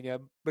you're doing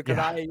them because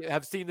Yeah. I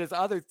have seen this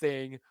other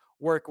thing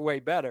work way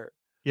better.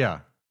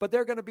 Yeah. But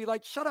they're going to be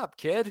like, shut up,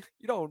 kid.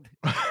 You don't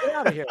get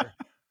out of here.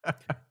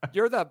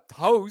 You're the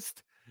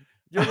host.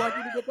 You're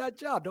lucky to get that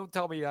job. Don't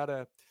tell me how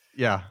to.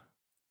 Yeah.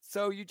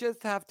 So you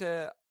just have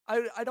to.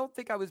 I don't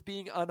think I was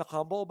being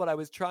unhumble, but I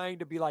was trying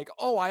to be like,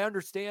 oh, I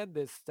understand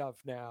this stuff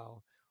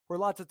now. Where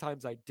lots of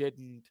times I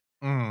didn't.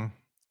 Mm.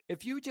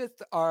 If you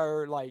just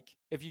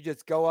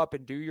go up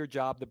and do your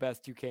job the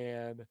best you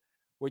can,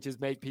 which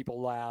is make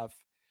people laugh,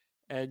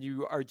 and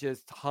you are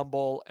just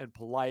humble and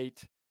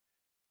polite,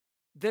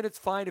 then it's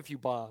fine if you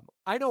bomb.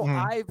 I know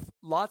Mm.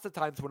 lots of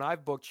times when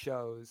I've booked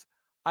shows,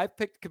 I've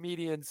picked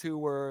comedians who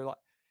were like,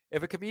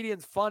 if a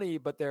comedian's funny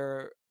but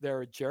they're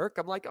a jerk,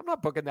 I'm like, I'm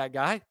not booking that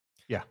guy.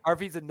 Yeah. Or if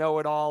he's a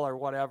know-it-all or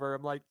whatever,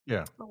 I'm like,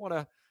 Yeah. I don't want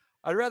to.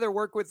 I'd rather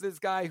work with this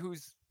guy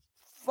who's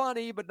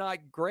funny but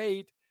not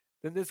great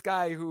than this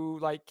guy who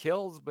like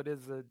kills but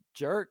is a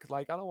jerk.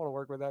 Like I don't want to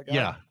work with that guy.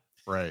 Yeah.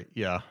 Right.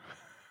 Yeah.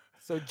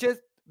 So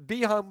just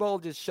be humble,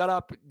 just shut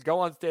up, go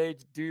on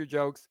stage, do your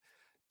jokes.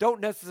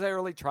 Don't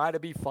necessarily try to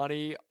be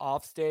funny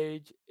off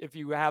stage. If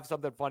you have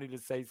something funny to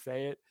say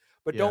it.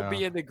 But don't Yeah.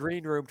 be in the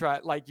green room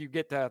like you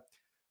get to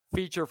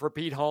feature for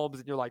Pete Holmes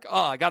and you're like,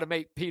 oh, I got to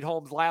make Pete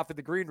Holmes laugh in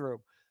the green room.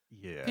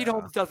 Pete Yeah.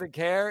 Holmes doesn't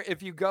care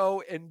if you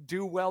go and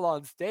do well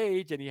on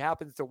stage and he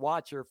happens to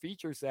watch your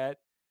feature set.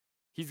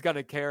 He's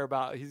gonna care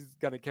about that.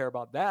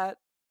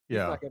 He's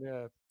Yeah. not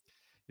gonna.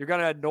 You're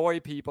gonna annoy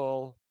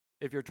people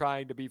if you're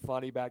trying to be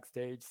funny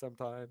backstage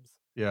sometimes.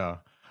 Yeah.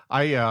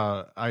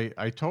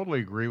 I totally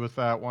agree with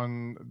that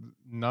one.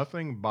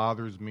 Nothing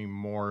bothers me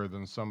more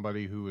than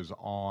somebody who is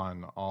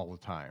on all the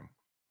time.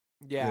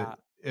 Yeah,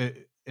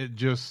 It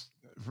just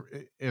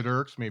it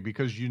irks me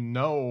because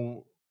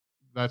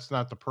that's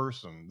not the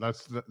person.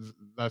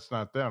 That's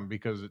not them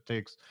because it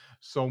takes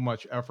so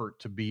much effort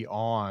to be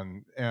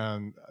on,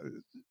 and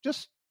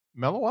just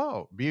mellow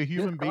out. Be a just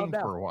human calm being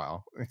down. for a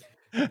while.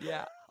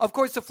 Yeah, of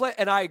course the flip,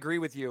 and I agree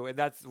with you, and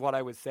that's what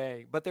I was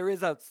saying. But there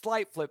is a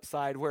slight flip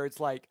side where it's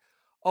like,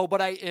 oh,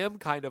 but I am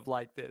kind of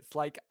like this.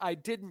 Like I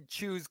didn't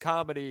choose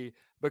comedy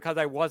because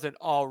I wasn't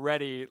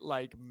already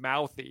like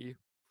mouthy.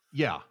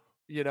 Yeah.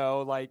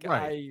 Like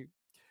Right.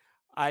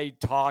 I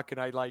talk and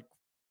I like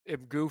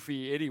am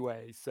goofy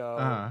anyway. So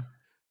Uh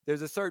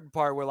there's a certain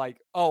part where like,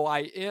 oh, I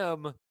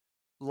am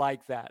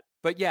like that.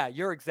 But yeah,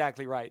 you're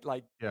exactly right.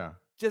 Like yeah.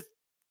 just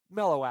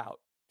mellow out.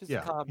 Just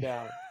Yeah. calm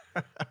down.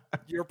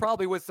 You're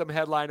probably with some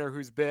headliner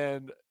who's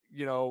been,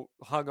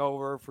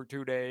 hungover for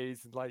 2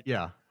 days and like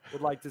Yeah.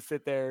 would like to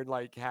sit there and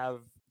like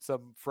have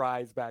some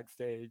fries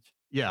backstage.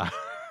 Yeah.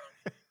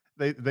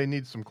 They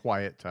need some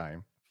quiet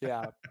time.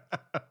 Yeah.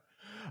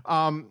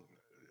 um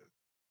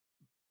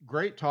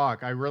Great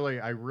talk. I really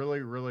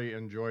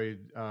enjoyed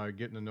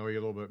getting to know you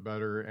a little bit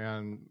better.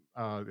 And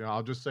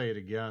I'll just say it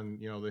again.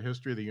 The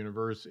history of the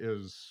universe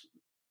is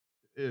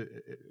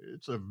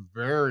it's a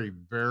very,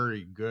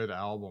 very good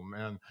album,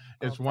 and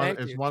Oh, thank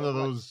it's you one so of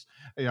much. those.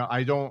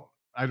 I don't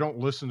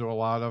listen to a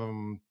lot of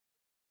them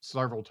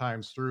several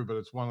times through, but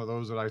it's one of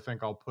those that I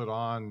think I'll put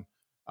on.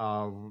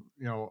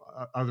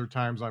 Other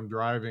times I'm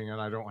driving and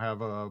I don't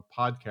have a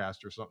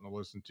podcast or something to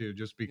listen to,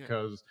 just Yeah.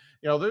 because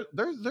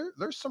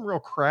there's some real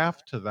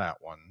craft to that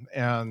one,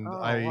 and Oh,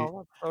 well,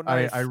 that's so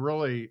nice. I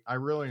really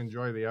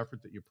enjoy the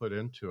effort that you put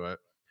into it.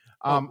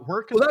 Well,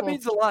 Where can well, that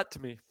means a folks? lot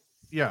to me.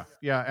 Yeah,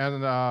 yeah,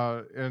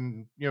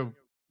 and you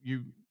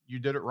you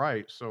did it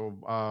right. So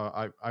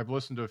I've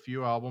listened to a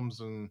few albums,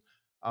 and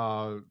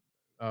uh,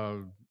 uh,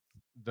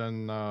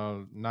 then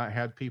not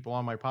had people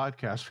on my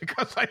podcast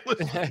because I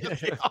listened to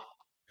the album.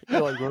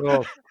 You're like,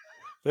 well,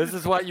 this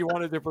is what you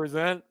wanted to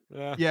present.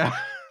 Yeah. Yeah,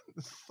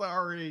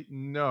 sorry,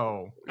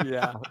 no.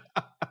 Yeah.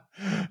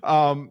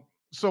 um,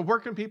 so where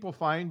can people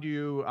find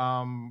you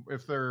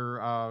if they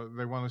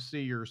want to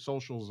see your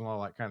socials and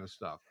all that kind of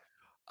stuff?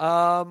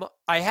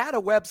 I had a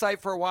website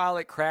for a while.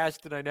 It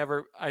crashed, and I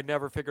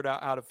never figured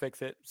out how to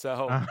fix it.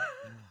 So,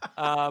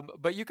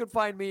 but you can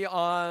find me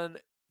on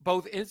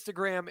both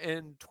Instagram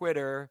and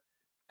Twitter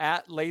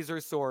at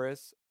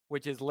Lasersaurus,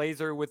 which is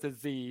laser with a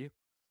Z, which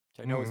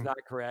I know is not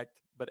correct,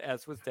 but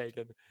S was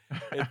taken.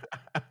 It's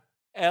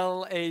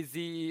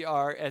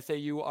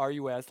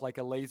LAZERSAURUS, like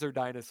a laser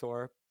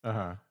dinosaur.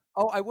 Uh-huh.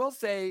 Oh, I will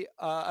say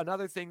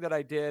another thing that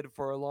I did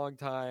for a long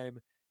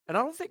time, and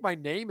I don't think my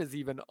name is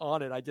even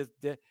on it. I just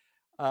did.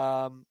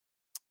 Um,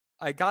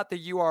 I got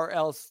the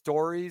URL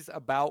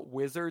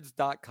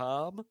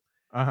storiesaboutwizards.com.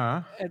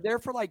 Uh-huh. And there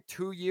for like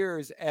 2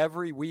 years,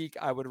 every week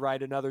I would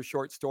write another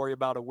short story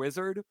about a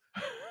wizard.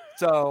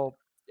 So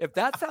if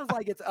that sounds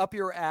like it's up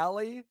your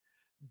alley,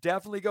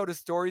 definitely go to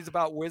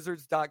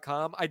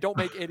storiesaboutwizards.com. I don't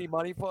make any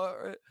money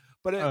for it,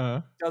 but it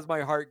Uh-huh. does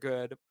my heart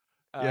good.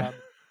 Yeah.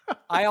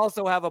 I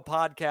also have a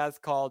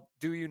podcast called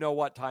Do You Know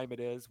What Time It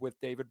Is with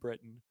David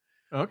Britton,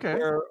 Okay.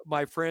 where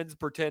my friends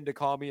pretend to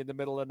call me in the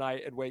middle of the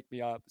night and wake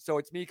me up. So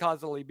it's me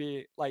constantly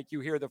being like, you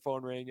hear the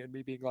phone ring and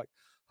me being like,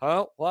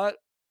 huh, what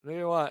do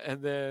you want?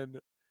 And then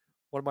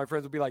one of my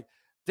friends would be like,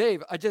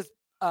 Dave, I just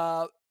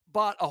bought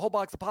a whole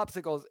box of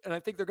popsicles and I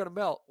think they're going to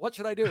melt. What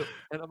should I do?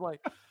 And I'm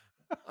like,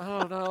 I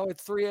don't know.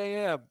 It's 3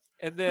 a.m.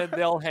 And then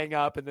they'll hang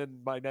up and then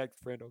my next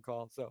friend will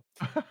call. So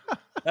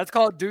that's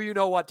called Do You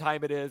Know What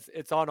Time It Is?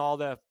 It's on all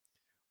the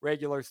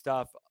regular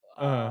stuff.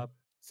 Uh-huh.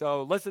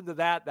 So listen to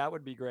that. That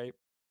would be great.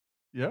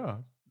 Yeah.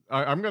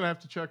 I'm gonna have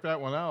to check that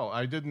one out.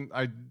 Didn't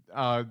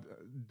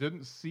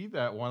see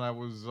that when I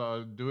was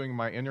doing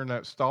my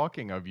internet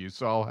stalking of you,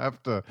 so I'll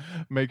have to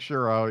make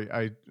sure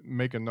I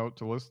make a note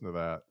to listen to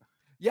that.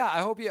 Yeah, I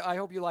hope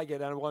you like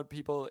it. I want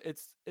people.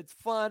 It's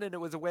fun, and it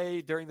was a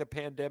way during the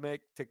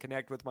pandemic to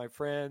connect with my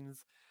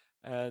friends,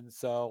 and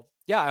so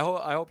yeah,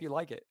 I hope you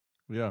like it.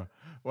 Yeah.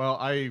 Well,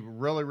 I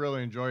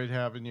really enjoyed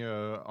having you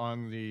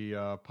on the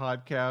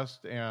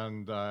podcast,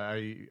 and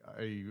I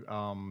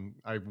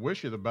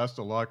wish you the best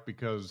of luck,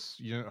 because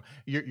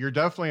you're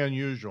definitely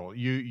unusual.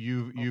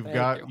 You've Thank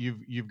got you.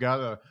 you've got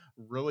a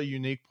really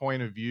unique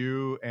point of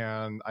view,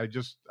 and I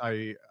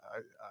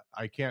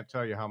can't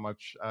tell you how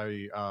much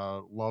I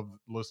love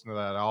listening to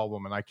that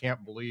album, and I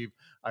can't believe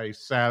I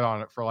sat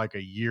on it for like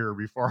a year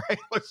before I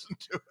listened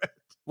to it.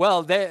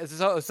 Well,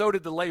 so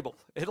did the label.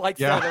 It like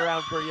sat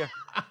around for you.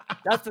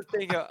 That's the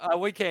thing.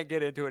 We can't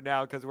get into it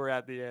now because we're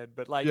at the end.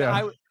 But like,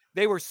 Yeah.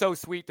 they were so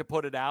sweet to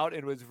put it out.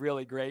 It was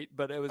really great.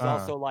 But it was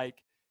also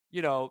like,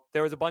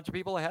 there was a bunch of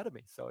people ahead of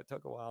me, so it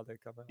took a while to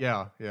come out.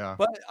 Yeah. Yeah.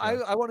 But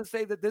Yeah. I want to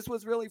say that this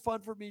was really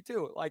fun for me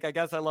too. Like, I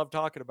guess I love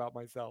talking about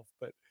myself.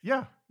 But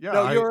Yeah. Yeah.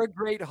 no, you're a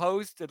great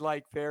host and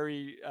like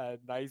very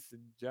nice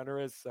and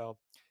generous. So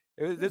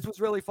this was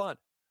really fun.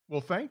 Well,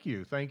 thank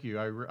you. Thank you.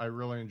 I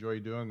really enjoy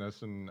doing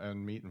this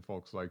and meeting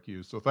folks like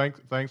you. So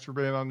thanks for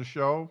being on the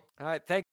show. All right, thank